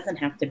 and it doesn't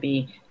have to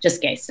be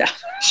just gay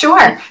stuff. Sure.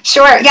 Yeah.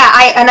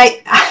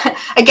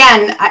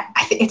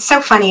 I think it's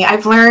so funny.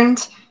 I've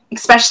learned,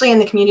 especially in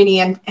the community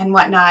and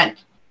whatnot,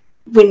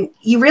 when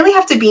you really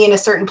have to be in a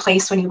certain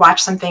place when you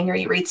watch something or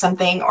you read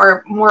something,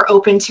 or more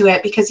open to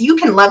it, because you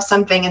can love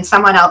something and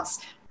someone else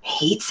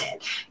hates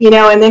it, you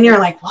know, and then you're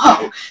like,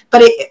 whoa.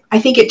 But I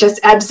think it just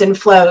ebbs and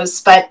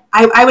flows. But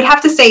I would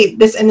have to say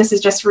this, and this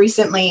is just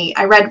recently,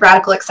 I read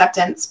Radical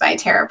Acceptance by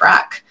Tara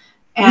Brach,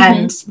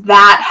 and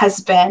that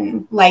has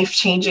been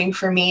life-changing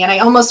for me. And I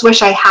almost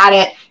wish I had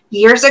it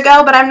years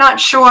ago, but I'm not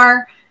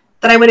sure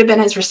that I would have been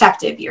as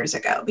receptive years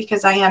ago,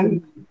 because I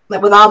am,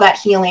 with all that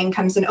healing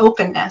comes an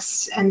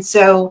openness. And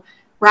so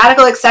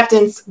Radical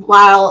Acceptance,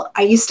 while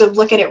I used to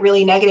look at it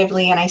really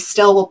negatively, and I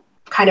still will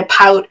kind of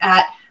pout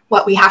at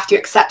what we have to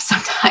accept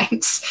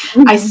sometimes,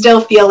 I still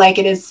feel like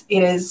it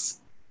is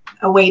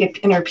a way to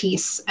inner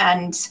peace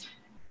and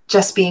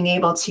just being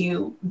able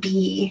to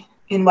be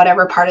in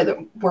whatever part of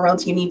the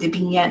world you need to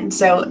be in.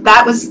 So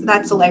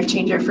that's a life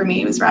changer for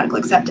me. It was Radical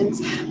Acceptance.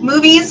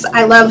 Movies,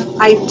 I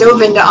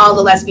dove into all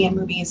the lesbian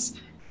movies,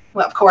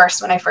 well, of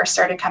course, when I first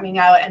started coming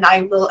out, and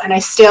I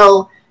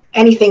still,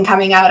 anything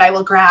coming out, I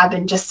will grab,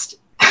 and just,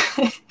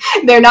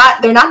 they're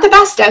not the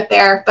best out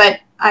there,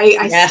 but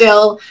I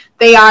still,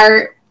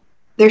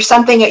 there's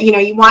something that, you know,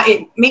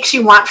 it makes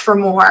you want for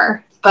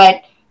more,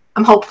 but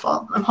I'm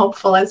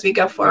hopeful as we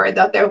go forward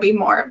that there will be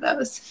more of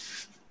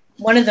those.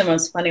 One of the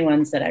most funny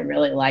ones that I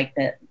really like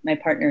that my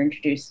partner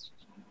introduced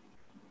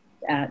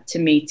to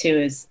me too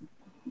is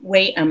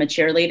Wait, I'm a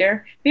Cheerleader.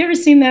 Have you ever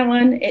seen that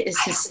one? It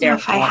is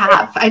hysterical. I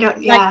have. I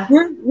don't. Yeah.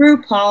 Like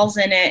RuPaul's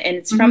in it, and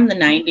it's from the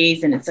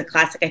 90s, and it's a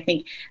classic. I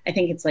think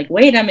it's like,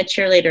 Wait, I'm a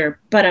Cheerleader,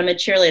 but I'm a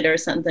Cheerleader or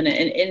something.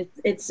 And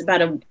it's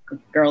about a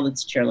girl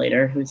that's a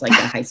cheerleader who's like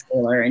a high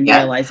schooler and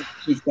realizes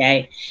she's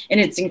gay. And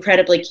it's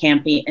incredibly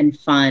campy and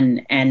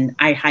fun, and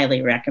I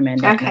highly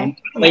recommend it. Okay.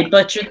 I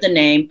butchered the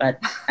name, but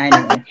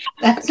anyway.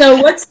 So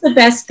what's the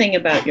best thing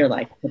about your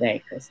life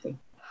today, Kristy?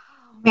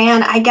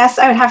 Man, I guess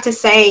I would have to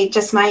say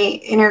just my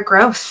inner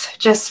growth,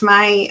 just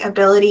my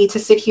ability to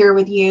sit here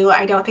with you.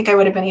 I don't think I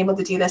would have been able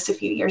to do this a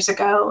few years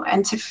ago,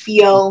 and to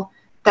feel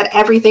that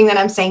everything that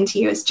I'm saying to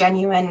you is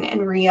genuine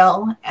and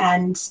real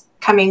and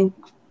coming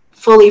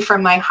fully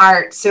from my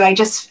heart. So I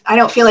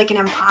don't feel like an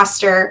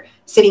imposter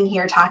sitting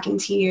here talking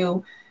to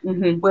you.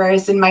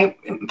 Whereas in my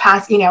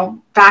past, you know,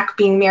 back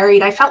being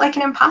married, I felt like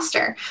an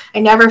imposter.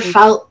 I never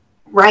felt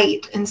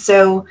right. And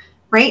so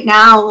right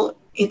now,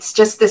 it's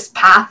just this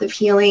path of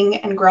healing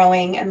and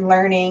growing and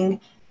learning,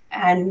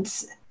 and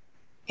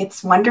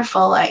it's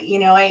wonderful.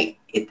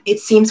 It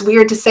seems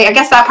weird to say. I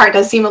guess that part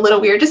does seem a little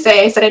weird to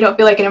say. I said I don't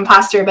feel like an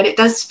imposter, but it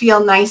does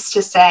feel nice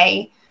to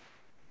say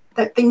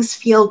that things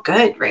feel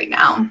good right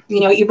now,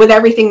 you know, with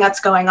everything that's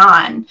going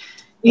on.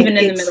 Even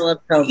in the middle of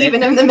COVID.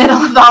 Even in the middle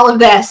of all of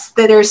this,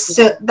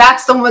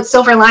 that's the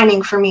silver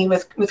lining for me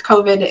with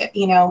COVID,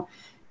 you know,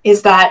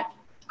 is that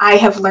I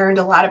have learned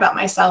a lot about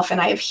myself,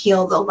 and I have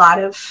healed a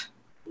lot of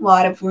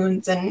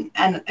wounds and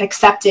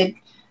accepted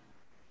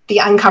the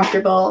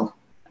uncomfortable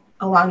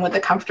along with the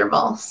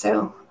comfortable.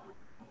 So,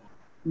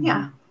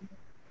 yeah.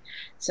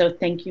 So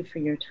thank you for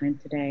your time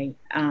today.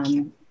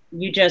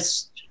 You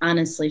just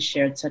honestly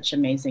shared such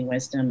amazing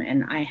wisdom,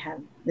 and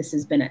this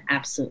has been an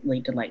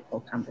absolutely delightful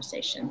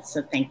conversation.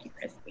 So thank you,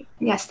 Kristy.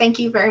 Yes, thank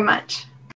you very much.